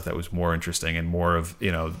some of the stuff that was more interesting and more of,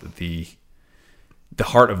 you know, the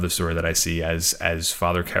heart of the story that I see as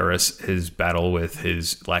Father Karras, his battle with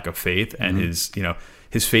his lack of faith and his, you know,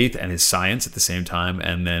 his faith and his science at the same time,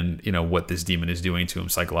 and then, you know, what this demon is doing to him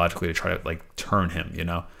psychologically to try to like turn him, you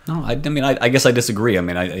know. No, I mean, I guess I disagree. I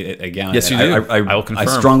mean, Yes, you do. I will confirm.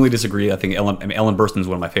 I strongly disagree. I think Ellen Burstyn's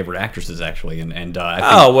one of my favorite actresses, actually, and I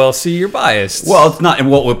think, Oh well, see, you're biased. well, it's not,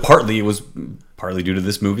 and well, partly it was partly due to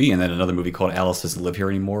this movie, and then another movie called Alice Doesn't Live Here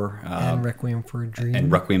Anymore, And Requiem for a Dream.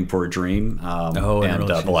 and Requiem for a Dream, and and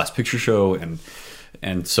really The Last Picture Show,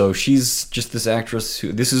 and so she's just this actress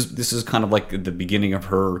who this is kind of like the beginning of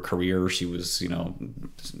her career. She was, you know,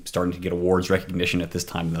 starting to get awards recognition at this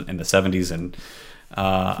time in the 70s, and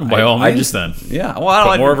by all means, then, yeah, well,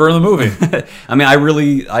 put more of her in the movie. I mean, I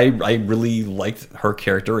really liked her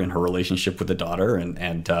character and her relationship with the daughter,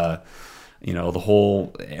 and you know, the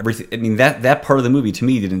whole everything. I mean, that part of the movie to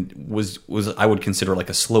me was I would consider like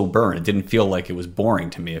a slow burn. It didn't feel like it was boring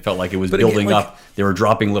to me. It felt like it was building again, like, up. They were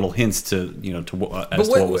dropping little hints to, you know, as to what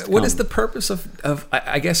was to what come. is the purpose of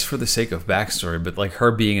I guess for the sake of backstory, but like her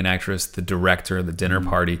being an actress, the director, the dinner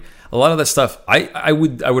party, a lot of that stuff. I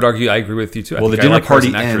would argue I agree with you too. Well, the I dinner like her as party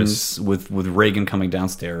an actress. ends with Reagan coming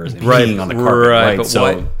downstairs and Right, peeing on the carpet. Right, but so.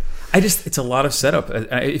 what? It's a lot of setup.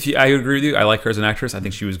 I agree with you. I like her as an actress. I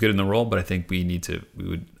think she was good in the role, but I think we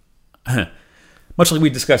would, much like we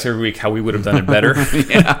discuss every week, how we would have done it better.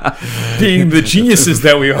 Being the geniuses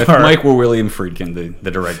that we are. If Mike were William Friedkin,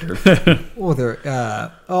 the director.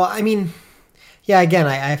 I mean, yeah. Again,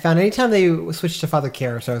 I found anytime they switched to Father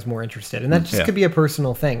Karras, I was more interested, and that just could be a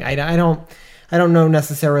personal thing. I don't know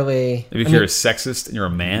necessarily. Maybe you're a sexist and you're a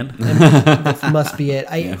man. That must be it.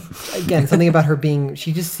 Again, something about her being,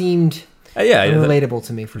 she just seemed relatable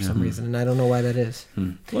to me for some reason, and I don't know why that is.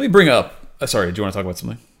 Let me bring up. Sorry, do you want to talk about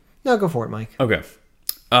something? No, go for it, Mike. Okay.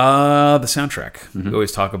 The soundtrack. We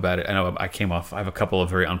always talk about it. I know I have a couple of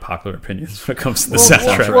very unpopular opinions when it comes to the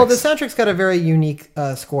soundtrack. Well, the soundtrack's got a very unique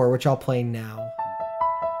score, which I'll play now.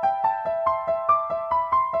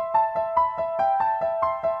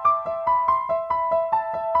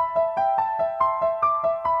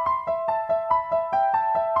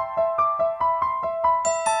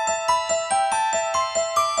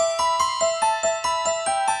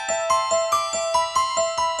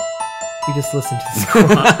 We just listened to the score.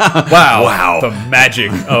 Wow. The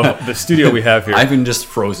magic of the studio we have here. Ivan just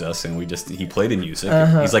froze us, and he played the music.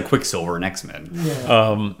 He's like Quicksilver in X-Men.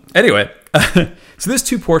 Yeah. Anyway, so there's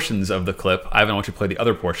two portions of the clip. Ivan, I want you to play the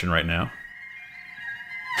other portion right now.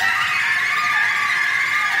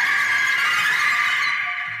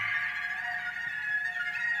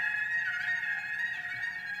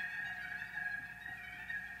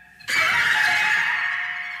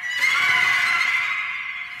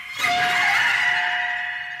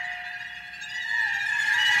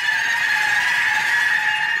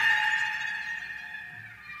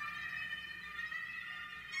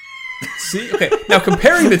 See, okay. Now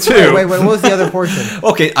comparing the two. Wait, what was the other portion?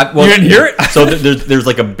 Okay, You didn't hear it? So there's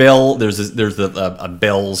like a bell. There's a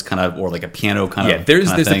bells kind of, or like a piano kind of. There's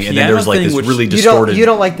kind of the thing, and then piano there's like thing, this which really You distorted.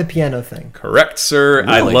 don't like the piano thing. Correct, sir.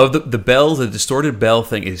 I Really? love the bells. The distorted bell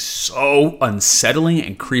thing is so unsettling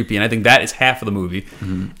and creepy, and I think that is half of the movie.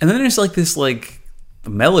 And then there's like this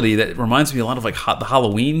melody that reminds me a lot of like the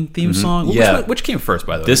Halloween theme song. Which came first,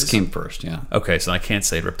 by the way? This came first, yeah. Okay, so I can't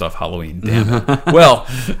say it ripped off Halloween. Damn it. Well,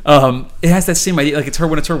 it has that same idea. Like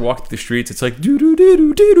when it's her walking through the streets, it's like do do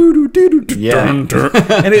do do do do do do. Yeah. And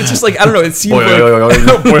it's just like, I don't know. It seems like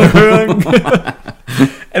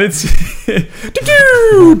and it's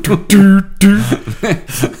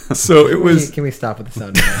so it was. Can we stop with the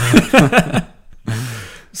sound effect?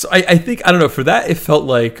 So I think, I don't know, for that it felt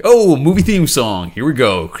like, oh, movie theme song, here we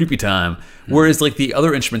go, creepy time. Whereas like the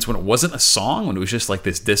other instruments, when it wasn't a song, when it was just like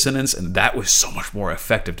this dissonance, and that was so much more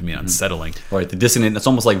effective to me, unsettling. Right, the dissonant. It's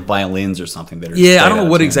almost like violins or something that are. Yeah, I don't know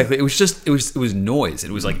what exactly. It was just it was noise.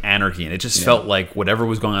 It was like anarchy, and it just felt like whatever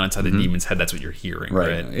was going on inside the demon's head, that's what you're hearing.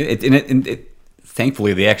 Right. It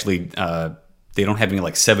thankfully they actually. They don't have any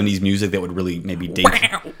like 70s music that would really maybe date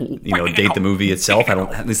the movie itself.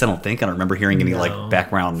 At least I don't think. I don't remember hearing any like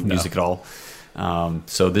background music at all.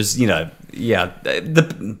 So there's, Yeah,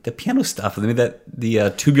 the piano stuff. I mean,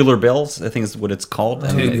 the tubular bells, I think is what it's called.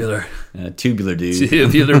 Tubular. Tubular, dude.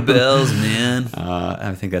 Tubular bells, man.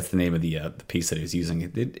 I think that's the name of the piece that he was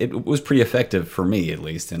using. It was pretty effective for me, at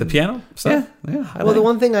least. And The piano stuff? Yeah. Well, the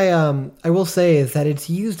one thing I will say is that it's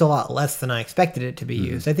used a lot less than I expected it to be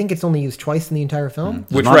used. I think it's only used twice in the entire film.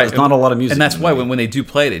 There's not a lot of music. And that's in why there. when they do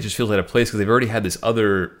play it, it just feels out of place because they've already had this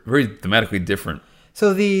other, very thematically different.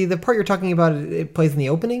 So the part you're talking about, it plays in the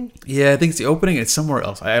opening, Yeah, I think it's the opening. It's somewhere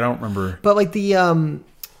else. I don't remember. but like the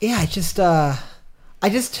yeah, it's just I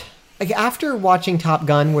just like after watching Top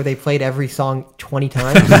Gun where they played every song 20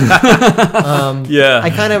 times. Yeah. I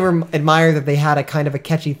kind of admire that they had a kind of a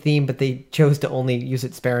catchy theme, but they chose to only use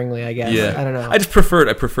it sparingly. I guess. Yeah, I don't know. I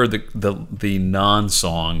preferred the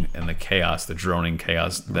non-song and the chaos, the droning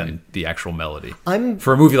chaos, than the actual melody.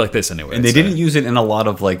 For a movie like this, anyway. And they didn't use it in a lot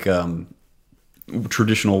of like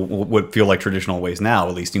traditional, what feel like traditional ways now,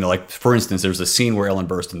 at least. You know, like for instance, there's a scene where Ellen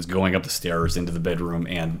Burstyn's going up the stairs into the bedroom,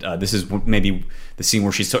 and this is maybe the scene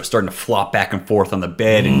where she's starting to flop back and forth on the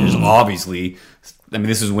bed, and there's obviously, I mean,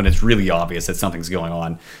 this is when it's really obvious that something's going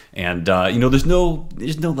on, and you know, there's no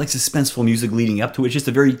like suspenseful music leading up to it. It's just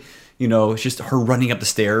a very, you know, it's just her running up the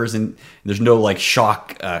stairs, and there's no like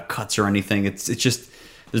shock cuts or anything. It's just.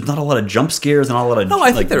 There's not a lot of jump scares and not a lot of... No,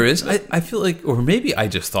 I think there is. I feel like... Or maybe I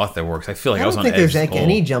just thought there works. I feel like I was on don't think edge. there's like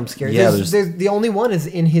any jump scares. Yeah, there's the only one is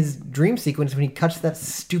in his dream sequence when he cuts that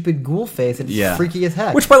stupid ghoul face. It's freaky as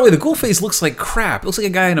heck. Which, by the way, the ghoul face looks like crap. It looks like a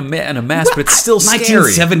guy in a mask, but it's still scary.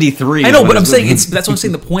 1973. I know, but I'm saying that's what I'm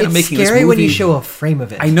saying. The point I'm it's making. scary This movie, when you show a frame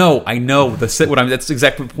of it. I know. That's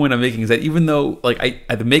exactly the point I'm making. Is that even though like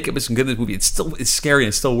the makeup is good in this movie, it's scary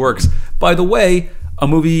and it still works. By the way. A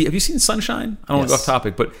movie. Have you seen Sunshine? I don't want to go off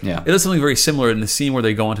topic, but yeah. It does something very similar in the scene where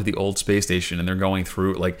they go onto the old space station and they're going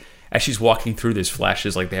through, like, as she's walking through, there's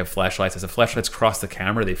flashes, like they have flashlights. As the flashlights cross the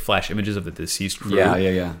camera, they flash images of the deceased crew.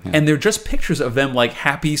 Yeah. And they're just pictures of them, like,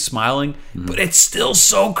 happy, smiling, but it's still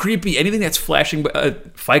so creepy. Anything that's flashing,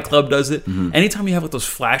 Fight Club does it. Anytime you have like those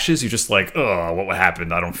flashes, you're just like, oh, what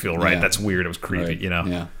happened? I don't feel right. Yeah. That's weird. It was creepy, you know?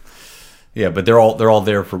 Yeah. Yeah, but they're all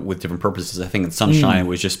there with different purposes. I think in Sunshine it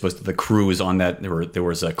was just supposed to, the crew is on that. There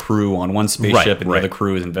was a crew on one spaceship, and the other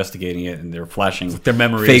crew is investigating it, and they're flashing their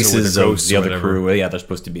memories faces or of the other crew. Yeah, they're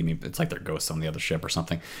supposed to be. It's like they're ghosts on the other ship or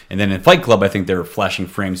something. And then in Fight Club, I think they're flashing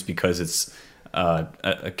frames because it's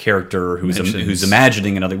a character who's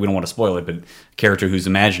imagining another. We don't want to spoil it, but a character who's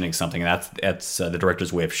imagining something. And that's the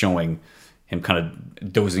director's way of showing him kind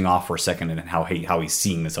of dozing off for a second and how he's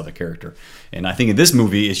seeing this other character. And I think in this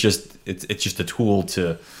movie, it's just a tool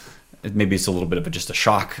to, maybe it's a little bit of just a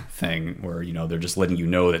shock thing where, you know, they're just letting you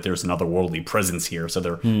know that there's an otherworldly presence here. So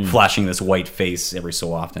they're flashing this white face every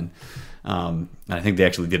so often. And I think they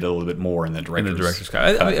actually did it a little bit more in the director's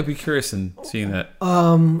cut. I'd be curious in seeing that.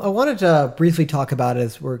 I wanted to briefly talk about,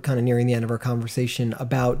 as we're kind of nearing the end of our conversation,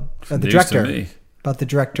 about the News director. to me. About the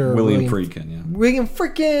director, William Friedkin. Yeah. William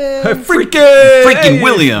Friedkin. Freaking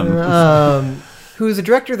William. Who's a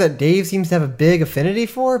director that Dave seems to have a big affinity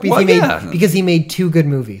for because, Well, because he made two good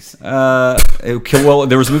movies. Well,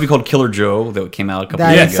 there was a movie called Killer Joe that came out a couple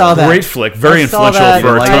I years ago. saw that. Great flick, very I saw influential that.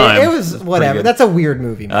 for our time. It was whatever. good. That's a weird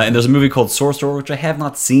movie. Man. And there's a movie called Sorcerer, which I have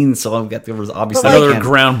not seen, so I've got there was obviously But, like, Another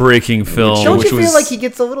groundbreaking film. Don't you which feel was- like he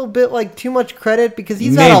gets a little bit like too much credit because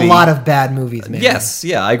he's had a Maybe. lot of bad movies, man? Yes,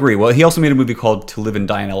 yeah, I agree. Well, he also made a movie called To Live and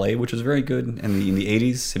Die in L.A., which was very good in the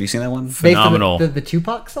 80s. Have you seen that one? Based on Phenomenal. the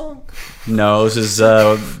Tupac song. No, this is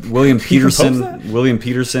William composed Peterson. that? William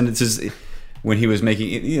Peterson. It's his, when he was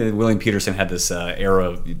making. William Peterson had this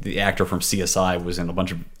era. The actor from CSI was in a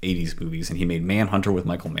bunch of 80s movies, and he made Manhunter with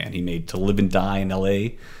Michael Mann. He made To Live and Die in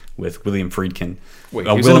L.A. with William Friedkin. Wait,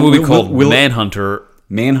 he was in a movie called Manhunter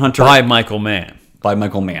by Michael Mann. By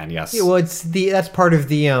Michael Mann, yes. Yeah, well, that's part of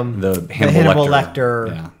the Hannibal Lecter.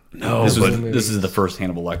 Yeah. No, this but this is the first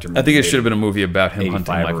Hannibal Lecter movie. I think it should have been a movie about him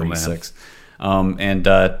hunting 85 Michael or Mann. 86.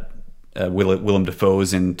 Willem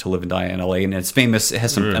Dafoe's in To Live and Die in L.A. and it's famous. It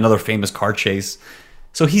has another famous car chase.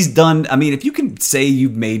 So he's done. I mean, if you can say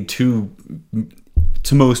you've made two,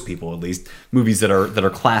 to most people at least, movies that are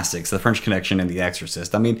classics, The French Connection and The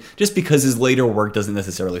Exorcist. I mean, just because his later work doesn't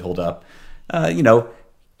necessarily hold up,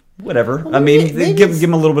 whatever. Well, I mean, maybe give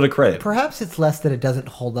him a little bit of credit. Perhaps it's less that it doesn't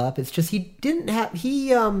hold up. It's just he didn't do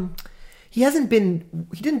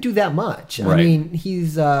that much. I Right. mean,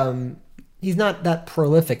 he's not that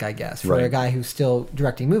prolific, I guess, for Right. a guy who's still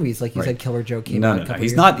directing movies. Like you said, Killer Joe came out a couple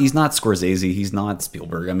He's years not. He's not Scorsese. He's not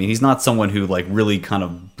Spielberg. I mean, he's not someone who like really kind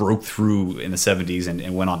of broke through in the 70s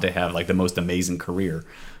and went on to have like the most amazing career.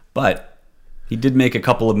 But he did make a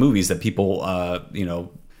couple of movies that people,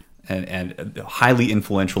 and highly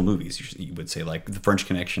influential movies. You would say like The French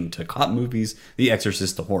Connection to cop movies, The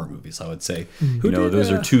Exorcist to horror movies. I would say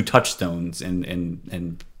those are two touchstones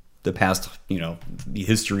in the past, the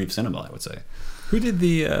history of cinema. I would say. Who did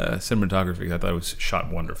the cinematography? I thought it was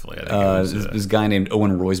shot wonderfully. I think it was, this guy named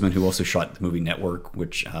Owen Roizman, who also shot the movie Network,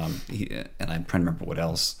 which and I'm trying to remember what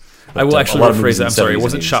else. I will actually rephrase that. I'm sorry. It 70s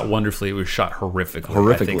wasn't and shot wonderfully. It was shot horrifically.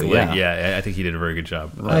 Horrifically, yeah. I think he did a very good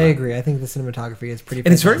job. I agree. I think the cinematography is pretty.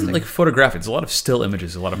 And it's very fantastic. photographic. It's a lot of still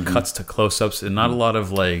images, a lot of cuts to close-ups, and not a lot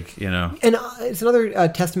of And it's another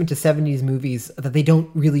testament to 70s movies that they don't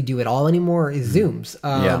really do at all anymore is zooms.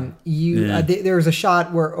 There was a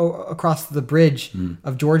shot where across the bridge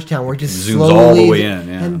of Georgetown where it just zooms slowly all the way in.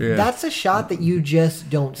 Yeah. And that's a shot that you just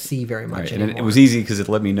don't see very much Right. anymore. And it was easy because it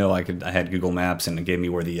let me know I had Google Maps, and it gave me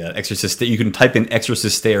where the Exorcist. You can type in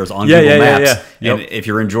Exorcist stairs on Google Maps, Yep. and if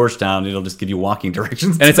you're in Georgetown, it'll just give you walking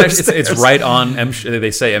directions. And it's right on M.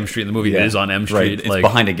 They say M Street in the movie. It is on M Street. Right. It's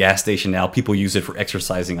behind a gas station now. People use it for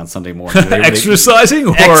exercising on Sunday morning. Exercising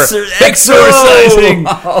or exercising?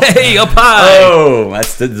 Hey, up high! Oh,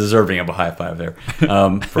 that's deserving of a high five there.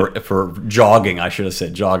 For jogging, I should have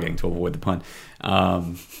said jogging to avoid the pun.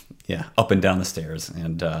 Up and down the stairs,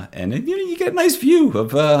 and you get a nice view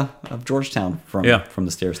of Georgetown from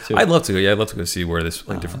the stairs too. I'd love to. Yeah, I'd love to go see where this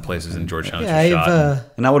different places in Georgetown is shot.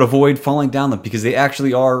 And I would avoid falling down them because they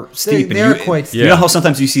actually are steep. They're quite steep. You know how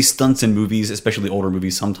sometimes you see stunts in movies, especially older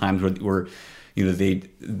movies, sometimes where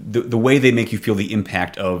the way they make you feel the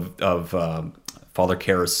impact of Father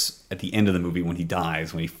Karras at the end of the movie when he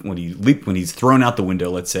dies, when he's thrown out the window,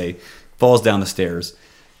 let's say, falls down the stairs.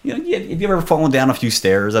 Have you ever fallen down a few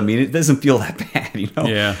stairs? I mean, it doesn't feel that bad,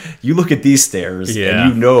 Yeah. You look at these stairs, and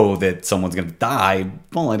you know that someone's going to die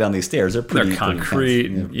falling down these stairs. They're pretty concrete.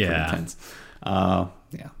 Pretty intense.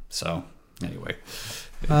 So anyway,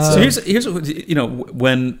 so here's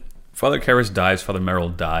when Father Karras dies, Father Merrill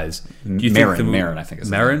dies. Do you Marin, think Marin, I think is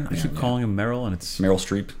Marin? I keep calling him Merrill, and it's Meryl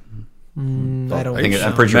Streep. I don't.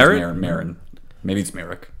 I'm pretty sure it's Marin. Maybe it's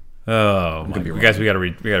Merrick. Oh my guys, we got to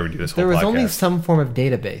redo this whole There was podcast. only some form of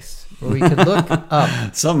database where we could look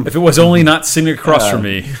up. If it was only not sitting across from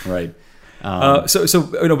me, right? So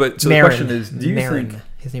the question is, do you think?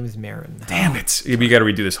 His name is Marin. Damn it! We got to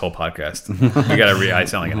redo this whole podcast. We got to. I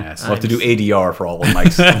sound like an ass. We'll have to do ADR for all the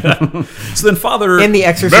mics. So then, Father In the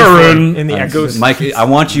Exorcist. Marin In the Exorcist. Mike, I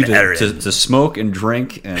want you to smoke and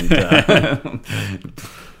drink and.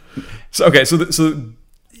 So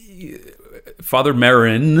Father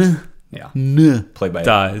Marin, played by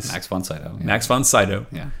dies. Max von Sydow. Yeah. Max von Sydow.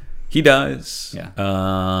 Yeah. He dies. Yeah.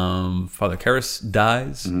 Father Karras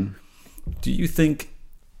dies. Mm-hmm. Do you think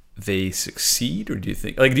they succeed, or do you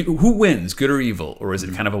think who wins, good or evil, or is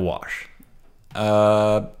it kind of a wash?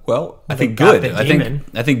 Well, I think God good. the I demon.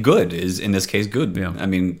 think good is in this case good. Yeah. I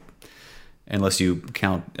mean, unless you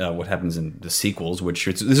count what happens in the sequels, which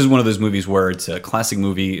this is one of those movies where it's a classic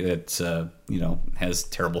movie that has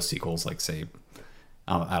terrible sequels. Like say,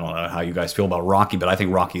 I don't know how you guys feel about Rocky, but I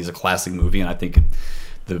think Rocky is a classic movie, and I think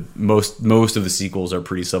the most of the sequels are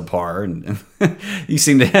pretty subpar. And you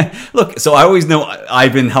seem to look. So I always know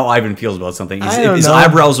how Ivan feels about something. If his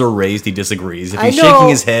eyebrows are raised, he disagrees. If he's shaking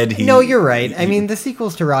his head, No, you're right. I mean, the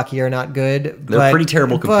sequels to Rocky are not good. They're pretty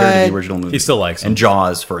terrible compared to the original movie. He still likes them. And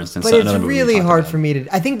Jaws, for instance. But it's another movie we really talked hard about. for me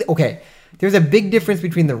to. I think there's a big difference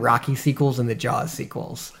between the Rocky sequels and the Jaws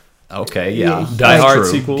sequels. Okay, yeah. Die Hard True.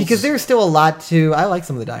 sequels? Because there's still a lot to. I like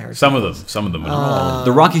some of the Die Hard. Some of them.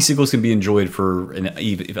 The Rocky sequels can be enjoyed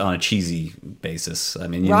on a cheesy basis. I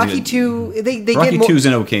mean, Rocky 2, they Rocky get more, 2 is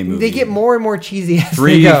an okay movie. They get more and more cheesy as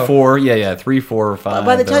 3, they go. 4, 3, 4, 5.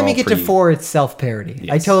 By the they're time you all get to pretty- 4, it's self-parody.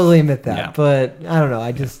 I Yes. totally admit that. Yeah. But I don't know.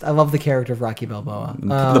 I love the character of Rocky Balboa.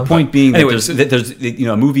 the point being anyway, that there's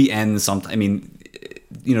a movie ends sometimes. I mean,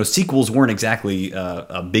 sequels weren't exactly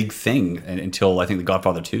a big thing until I think The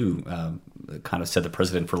Godfather 2 kind of set the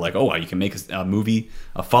precedent for you can make a movie,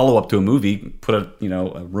 a follow-up to a movie, put a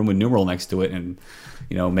Roman numeral next to it, and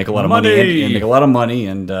make a lot of money and make a lot of money,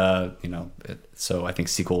 and so I think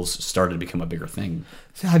sequels started to become a bigger thing.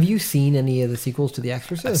 So have you seen any of the sequels to The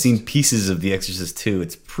Exorcist? I've seen pieces of The Exorcist 2.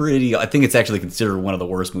 It's pretty. I think it's actually considered one of the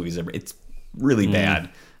worst movies ever. It's really bad.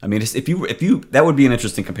 I mean, if you that would be an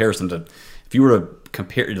interesting comparison to. If you were to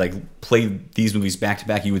compare, play these movies back to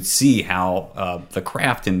back, you would see how The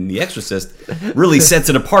Craft and The Exorcist really sets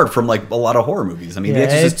it apart from a lot of horror movies. I mean, The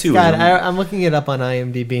Exorcist 2. I'm looking it up on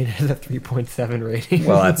IMDb and it has a 3.7 rating.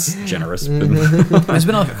 Well, that's generous. There's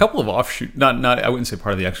been a couple of offshoot, not I wouldn't say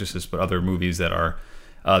part of The Exorcist, but other movies that are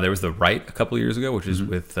There was The Rite a couple of years ago, which is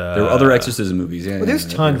with There were other exorcism movies. Yeah, Well, there's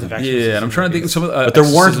tons of exorcism. Yeah, and I'm trying to think of some of the. But there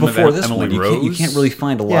weren't Exorcism of before this Emily one. You Rose. can't really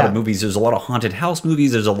find a lot of Yeah. movies. There's a lot of haunted house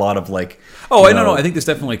movies. There's a lot of like. Oh, you I know, know. I think this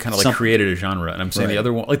definitely kind of like some- created a genre. And I'm saying Right. the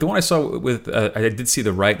other one, like the one I saw with, I did see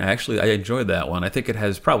The Rite, and I enjoyed that one. I think it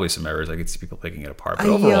has probably some errors. I could see people picking it apart, but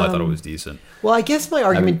overall, I thought it was decent. Well, I guess my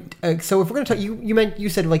argument. So if we're going to talk, you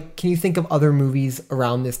said like, can you think of other movies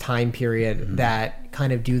around this time period that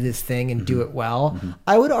kind of do this thing and do it well?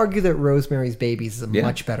 I would argue that Rosemary's Babies is a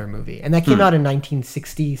much better movie, and that came out in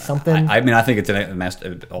 1960 something. I mean, I think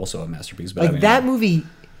it's also a masterpiece. But Like I mean, that movie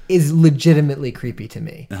is legitimately creepy to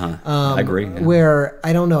me. I agree. Yeah. Where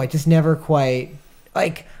I don't know, I just never quite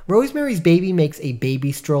like Rosemary's Baby makes a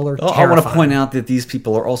baby stroller. Oh, I want to terrifying. point out that these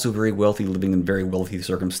people are also very wealthy, living in very wealthy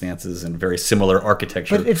circumstances and very similar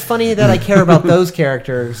architecture. But it's funny that I care about those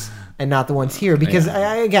characters and not the ones here because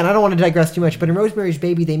I don't want to digress too much, but in Rosemary's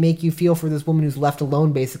Baby they make you feel for this woman who's left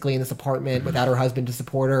alone basically in this apartment without her husband to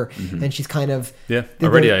support her, and she's kind of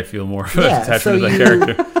Already I feel more Yeah, attachment so to that you-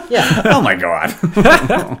 character. yeah. oh my god!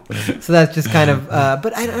 So that's just kind of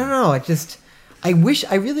but I don't know, I wish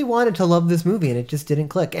I really wanted to love this movie and it just didn't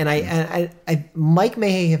click. And I Mike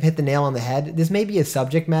may have hit the nail on the head. This may be a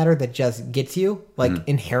subject matter that just gets you like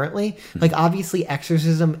inherently. Like obviously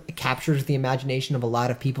Exorcism captures the imagination of a lot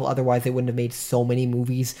of people. Otherwise they wouldn't have made so many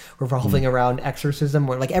movies revolving around exorcism.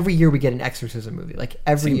 Where like every year we get an exorcism movie. Like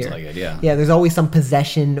every Seems year. like it, yeah. Yeah, there's always some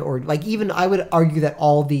possession or like even I would argue that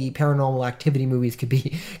all the Paranormal Activity movies could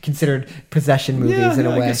be considered possession movies in a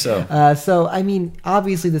I way. guess so. So I mean,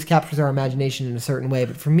 obviously this captures our imagination in a certain way,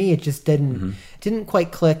 but for me, it just didn't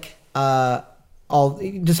quite click.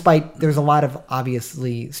 Despite there's a lot of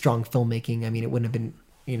obviously strong filmmaking. I mean, it wouldn't have been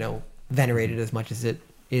venerated as much as it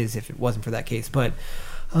is if it wasn't for that case. But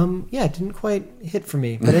it didn't quite hit for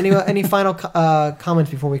me. But anyway, any final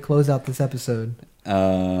comments before we close out this episode?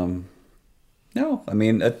 No, I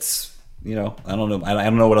mean it's I don't know. I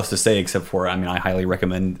don't know what else to say except for I mean I highly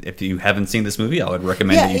recommend if you haven't seen this movie, I would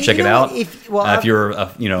recommend that you check it out. If you're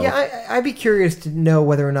I'd be curious to know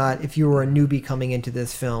whether or not if you were a newbie coming into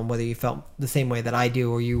this film, whether you felt the same way that I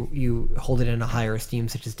do, or you hold it in a higher esteem,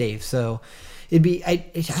 such as Dave. So it'd be I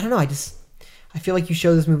don't know. I feel like you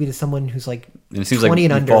show this movie to someone who's like and it seems 20 like you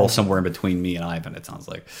and under. fall somewhere in between me and Ivan. It sounds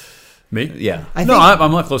like Me? yeah. I No, think-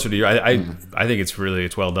 I'm a lot closer to you. I think it's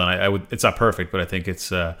well done. I would. It's not perfect, but I think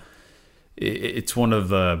it's one of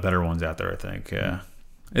the better ones out there. I think. Yeah,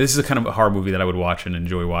 this is a kind of a horror movie that I would watch and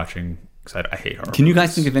enjoy watching because I hate horror. Can you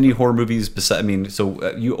guys think of any horror movies besides? I mean,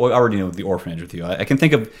 so you already know The Orphanage with you. I can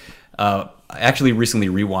think of. I actually recently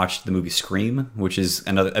rewatched the movie Scream, which is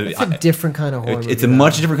another. It's a different kind of horror movie. It's a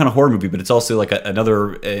much different kind of horror movie, but it's also like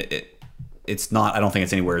another. It's not. I don't think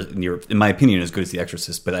it's anywhere near, in my opinion, as good as The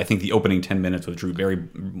Exorcist. But I think the opening 10 minutes with Drew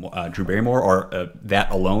Barrymore, or that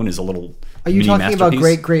alone is a little. Are you mini talking about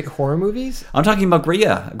masterpiece. great horror movies? I'm talking about great.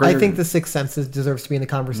 Yeah, great. I think The Sixth Sense deserves to be in the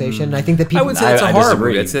conversation. I think that people. I would say it's a I horror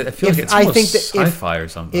disagree. movie. I feel like it's I almost think that sci-fi or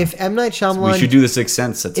something. If M Night Shyamalan we should do The Sixth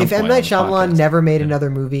Sense at some if point. M Night on the Shyamalan podcast. never made another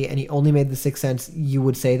movie and he only made The Sixth Sense, you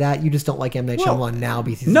would say that. You just don't like M Night Shyamalan now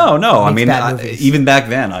because No. I he makes mean, bad movies. even back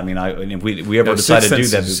then. I mean, if we ever decided to do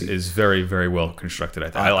that is, movie, is very, very well constructed. I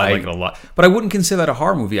think I like it a lot, but I wouldn't consider that a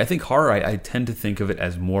horror movie. I think horror. I tend to think of it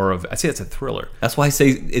as more of. I say it's a thriller. that's why I say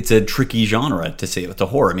it's a tricky genre to say it's a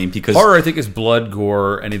horror. I mean, because Horror, I think, is blood,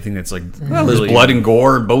 gore, anything that's like. well, there's blood and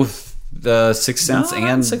gore in both the Sixth Sense No, not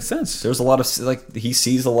and Sixth Sense. There's a lot of like he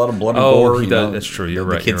sees a lot of blood and Oh, gore. he you does. know, That's true. You're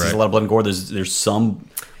the right, kid you're sees right. a lot of blood and gore. There's some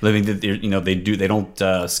living that they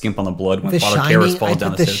don't skimp on the blood when The Father Shining. Karras I falls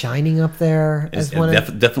down put the The stairs. Shining up there as one.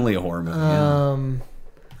 Definitely a horror movie. Yeah.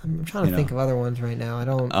 I'm trying to think of other ones right now. I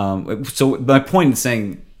don't. So my point in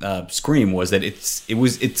saying Scream was that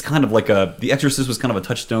it's kind of like The Exorcist was kind of a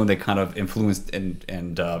touchstone that kind of influenced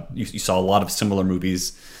and you saw a lot of similar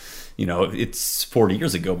movies. It's 40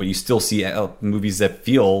 years ago, but you still see movies that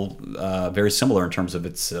feel very similar in terms of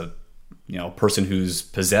its person who's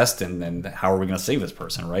possessed and how are we going to save this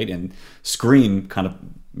person, right? And Scream kind of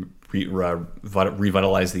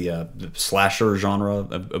revitalized the slasher genre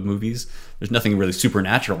of movies. There's nothing really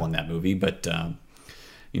supernatural in that movie, but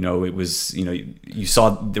it was you saw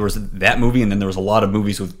there was that movie, and then there was a lot of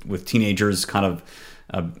movies with teenagers kind of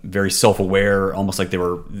very self-aware, almost like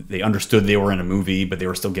they understood they were in a movie, but they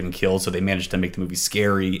were still getting killed, so they managed to make the movie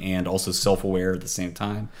scary and also self-aware at the same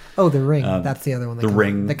time. Oh, The Ring. That's the other one.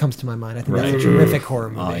 Ring. That comes to my mind. I think that's a terrific horror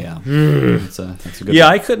movie. Oh yeah, that's a good Yeah,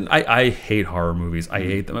 one. I couldn't. I hate horror movies. I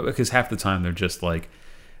hate them because half the time they're just like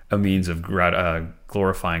a means of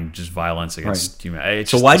glorifying just violence against humanity.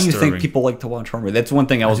 So why do you think people like to watch horror movies? That's one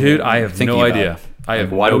thing I was Dude, I have thinking no about. idea. I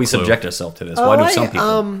have why no do we clue. subject ourselves to this? Why do some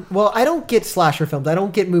people? Well, I don't get slasher films. I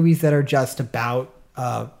don't get movies that are just about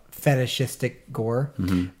fetishistic gore.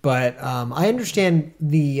 But I understand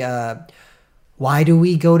the why do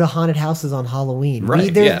we go to haunted houses on Halloween?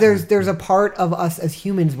 Right, There's a part of us as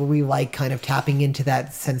humans where we like kind of tapping into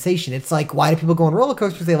that sensation. It's like, why do people go on roller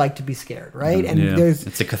coasters? They like to be scared, right? And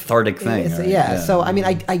It's a cathartic thing. Right? So I mean,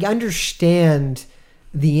 I understand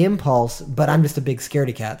the impulse, but I'm just a big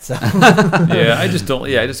scaredy cat. So I just don't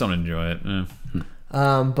enjoy it.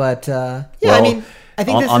 I mean, I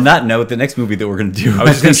think on that note, the next movie that we're going to do, I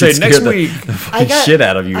was just going to say next week. Shit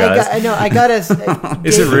out of you guys. I got us.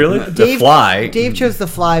 Is it really? The Fly. Dave chose The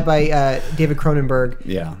Fly by David Cronenberg.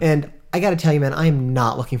 Yeah. And I got to tell you, man, I am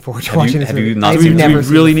not looking forward to watching this have movie. you not I've seen it? never Do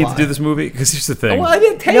seen we really The need Fly. to do this movie? Because here's the thing. Well, I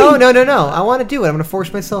didn't tell No. you. I want to do it. I'm going to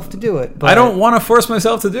force myself to do it. But I don't want to force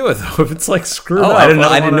myself to do it though. If it's like screwed up, I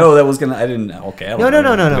didn't know that was gonna. I didn't. Okay. I don't No.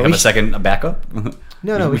 know. Do we have We a second backup?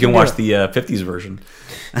 No, we we can can watch do the 50s version.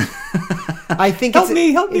 I think Help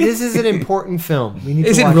me. This is an important film. We need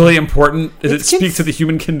Is to it watch really important? Does it It's speak to the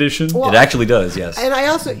human condition? Well, It actually does. Yes. And I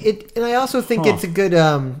also think it's a good.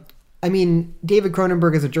 I mean, David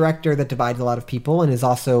Cronenberg is a director that divides a lot of people, and is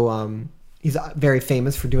also he's very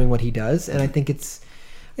famous for doing what he does. And I think it's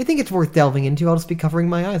worth delving into. I'll just be covering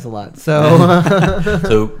my eyes a lot. So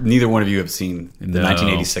So neither one of you have seen the No.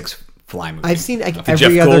 1986 Fly movie. I've seen Jeff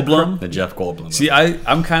every other. Goldblum? The Jeff Goldblum. See,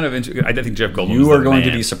 I'm kind of into. I think Jeff Goldblum. you is are the going to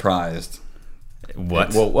man. be surprised.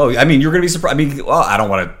 What? Well, I mean, you're going to be surprised. I mean, well, I don't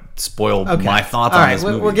want to spoil my thoughts All on right, this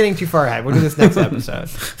movie. we're getting too far ahead. We'll do this next episode.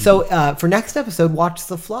 So for next episode, watch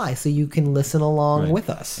The Fly so you can listen along with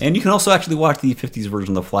us. And you can also actually watch the 50s version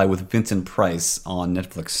of The Fly with Vincent Price on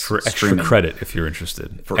Netflix For extra streaming. credit, if you're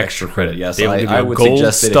interested. For extra credit, yes. They will give you I a would gold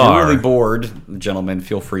suggest that if star. you're really bored, gentlemen,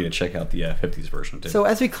 feel free to check out the 50s version too. So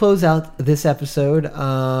as we close out this episode,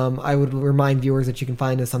 I would remind viewers that you can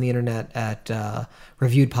find us on the internet at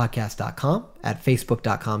reviewedpodcast.com, at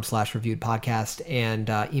facebook.com/reviewedpodcast, and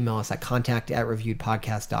email us at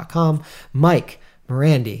contact@reviewedpodcast.com. Mike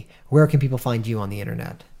Morandi, where can people find you on the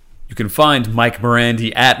internet? You can find Mike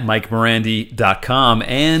Morandi at MikeMorandi.com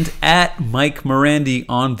and at Mike Morandi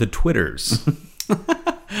on the Twitters.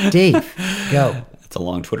 Dave, go. It's a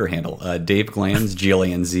long Twitter handle. Dave Glanz,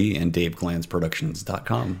 GLANZ, and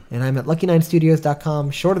DaveGlanzProductions.com. And I'm at LuckyNineStudios.com,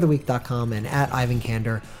 ShortOfTheWeek.com, and at Ivan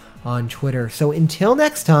Kander on Twitter. So until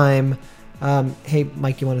next time, hey,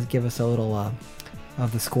 Mike, you want to give us a little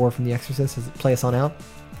of the score from The Exorcist? Does it play us on out?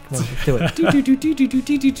 Come on, let's do it.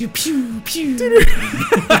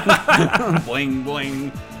 Boing,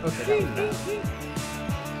 boing.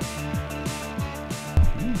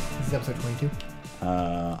 This is episode 22.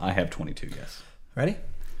 I have 22, yes. Ready?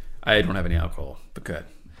 I don't have any alcohol, but good.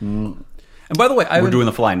 And by the way, We're doing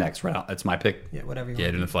The Fly next, right? That's my pick. Yeah, whatever you Yeah,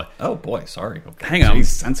 want. doing the fly. Oh, boy, sorry. Okay. Hang on. Jeez,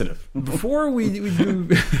 sensitive. Before we do...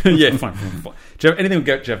 yeah, fine. Jeff, anything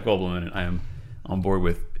with Jeff Goldblum in it, I am on board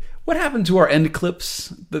with. What happened to our end clips,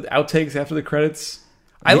 the outtakes after the credits?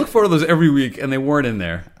 I look forward to those every week, and they weren't in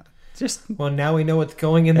there. Just Well, now we know what's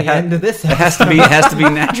going in the end of this it episode. has to be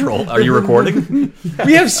natural. Are you recording?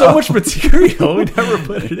 We have so much material, we never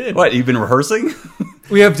put it in. What, you've been rehearsing?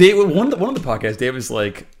 We have Dave. One of the podcasts. Dave is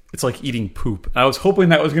like, it's like eating poop. I was hoping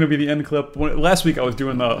that was going to be the end clip. Last week I was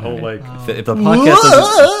doing the whole like. If the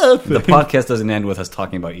podcast doesn't end with us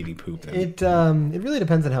talking about eating poop, then It really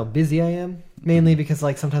depends on how busy I am. Mainly because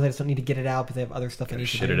like sometimes I just don't need to get it out because I have other stuff I need to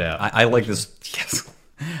Shit do. it out. I like this. Yes,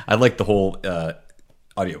 I like the whole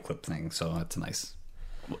audio clip thing. So that's a nice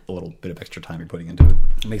little bit of extra time you're putting into it.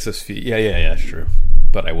 Makes us feel. Yeah, it's true.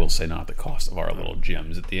 But I will say, not at the cost of our little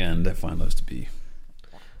gems at the end. I find those to be.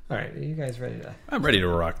 All right, are you guys ready to? I'm ready to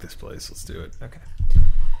rock this place. Let's do it. Okay.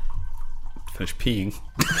 Finish peeing.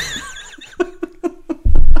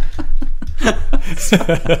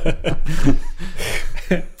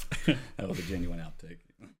 That was a genuine out.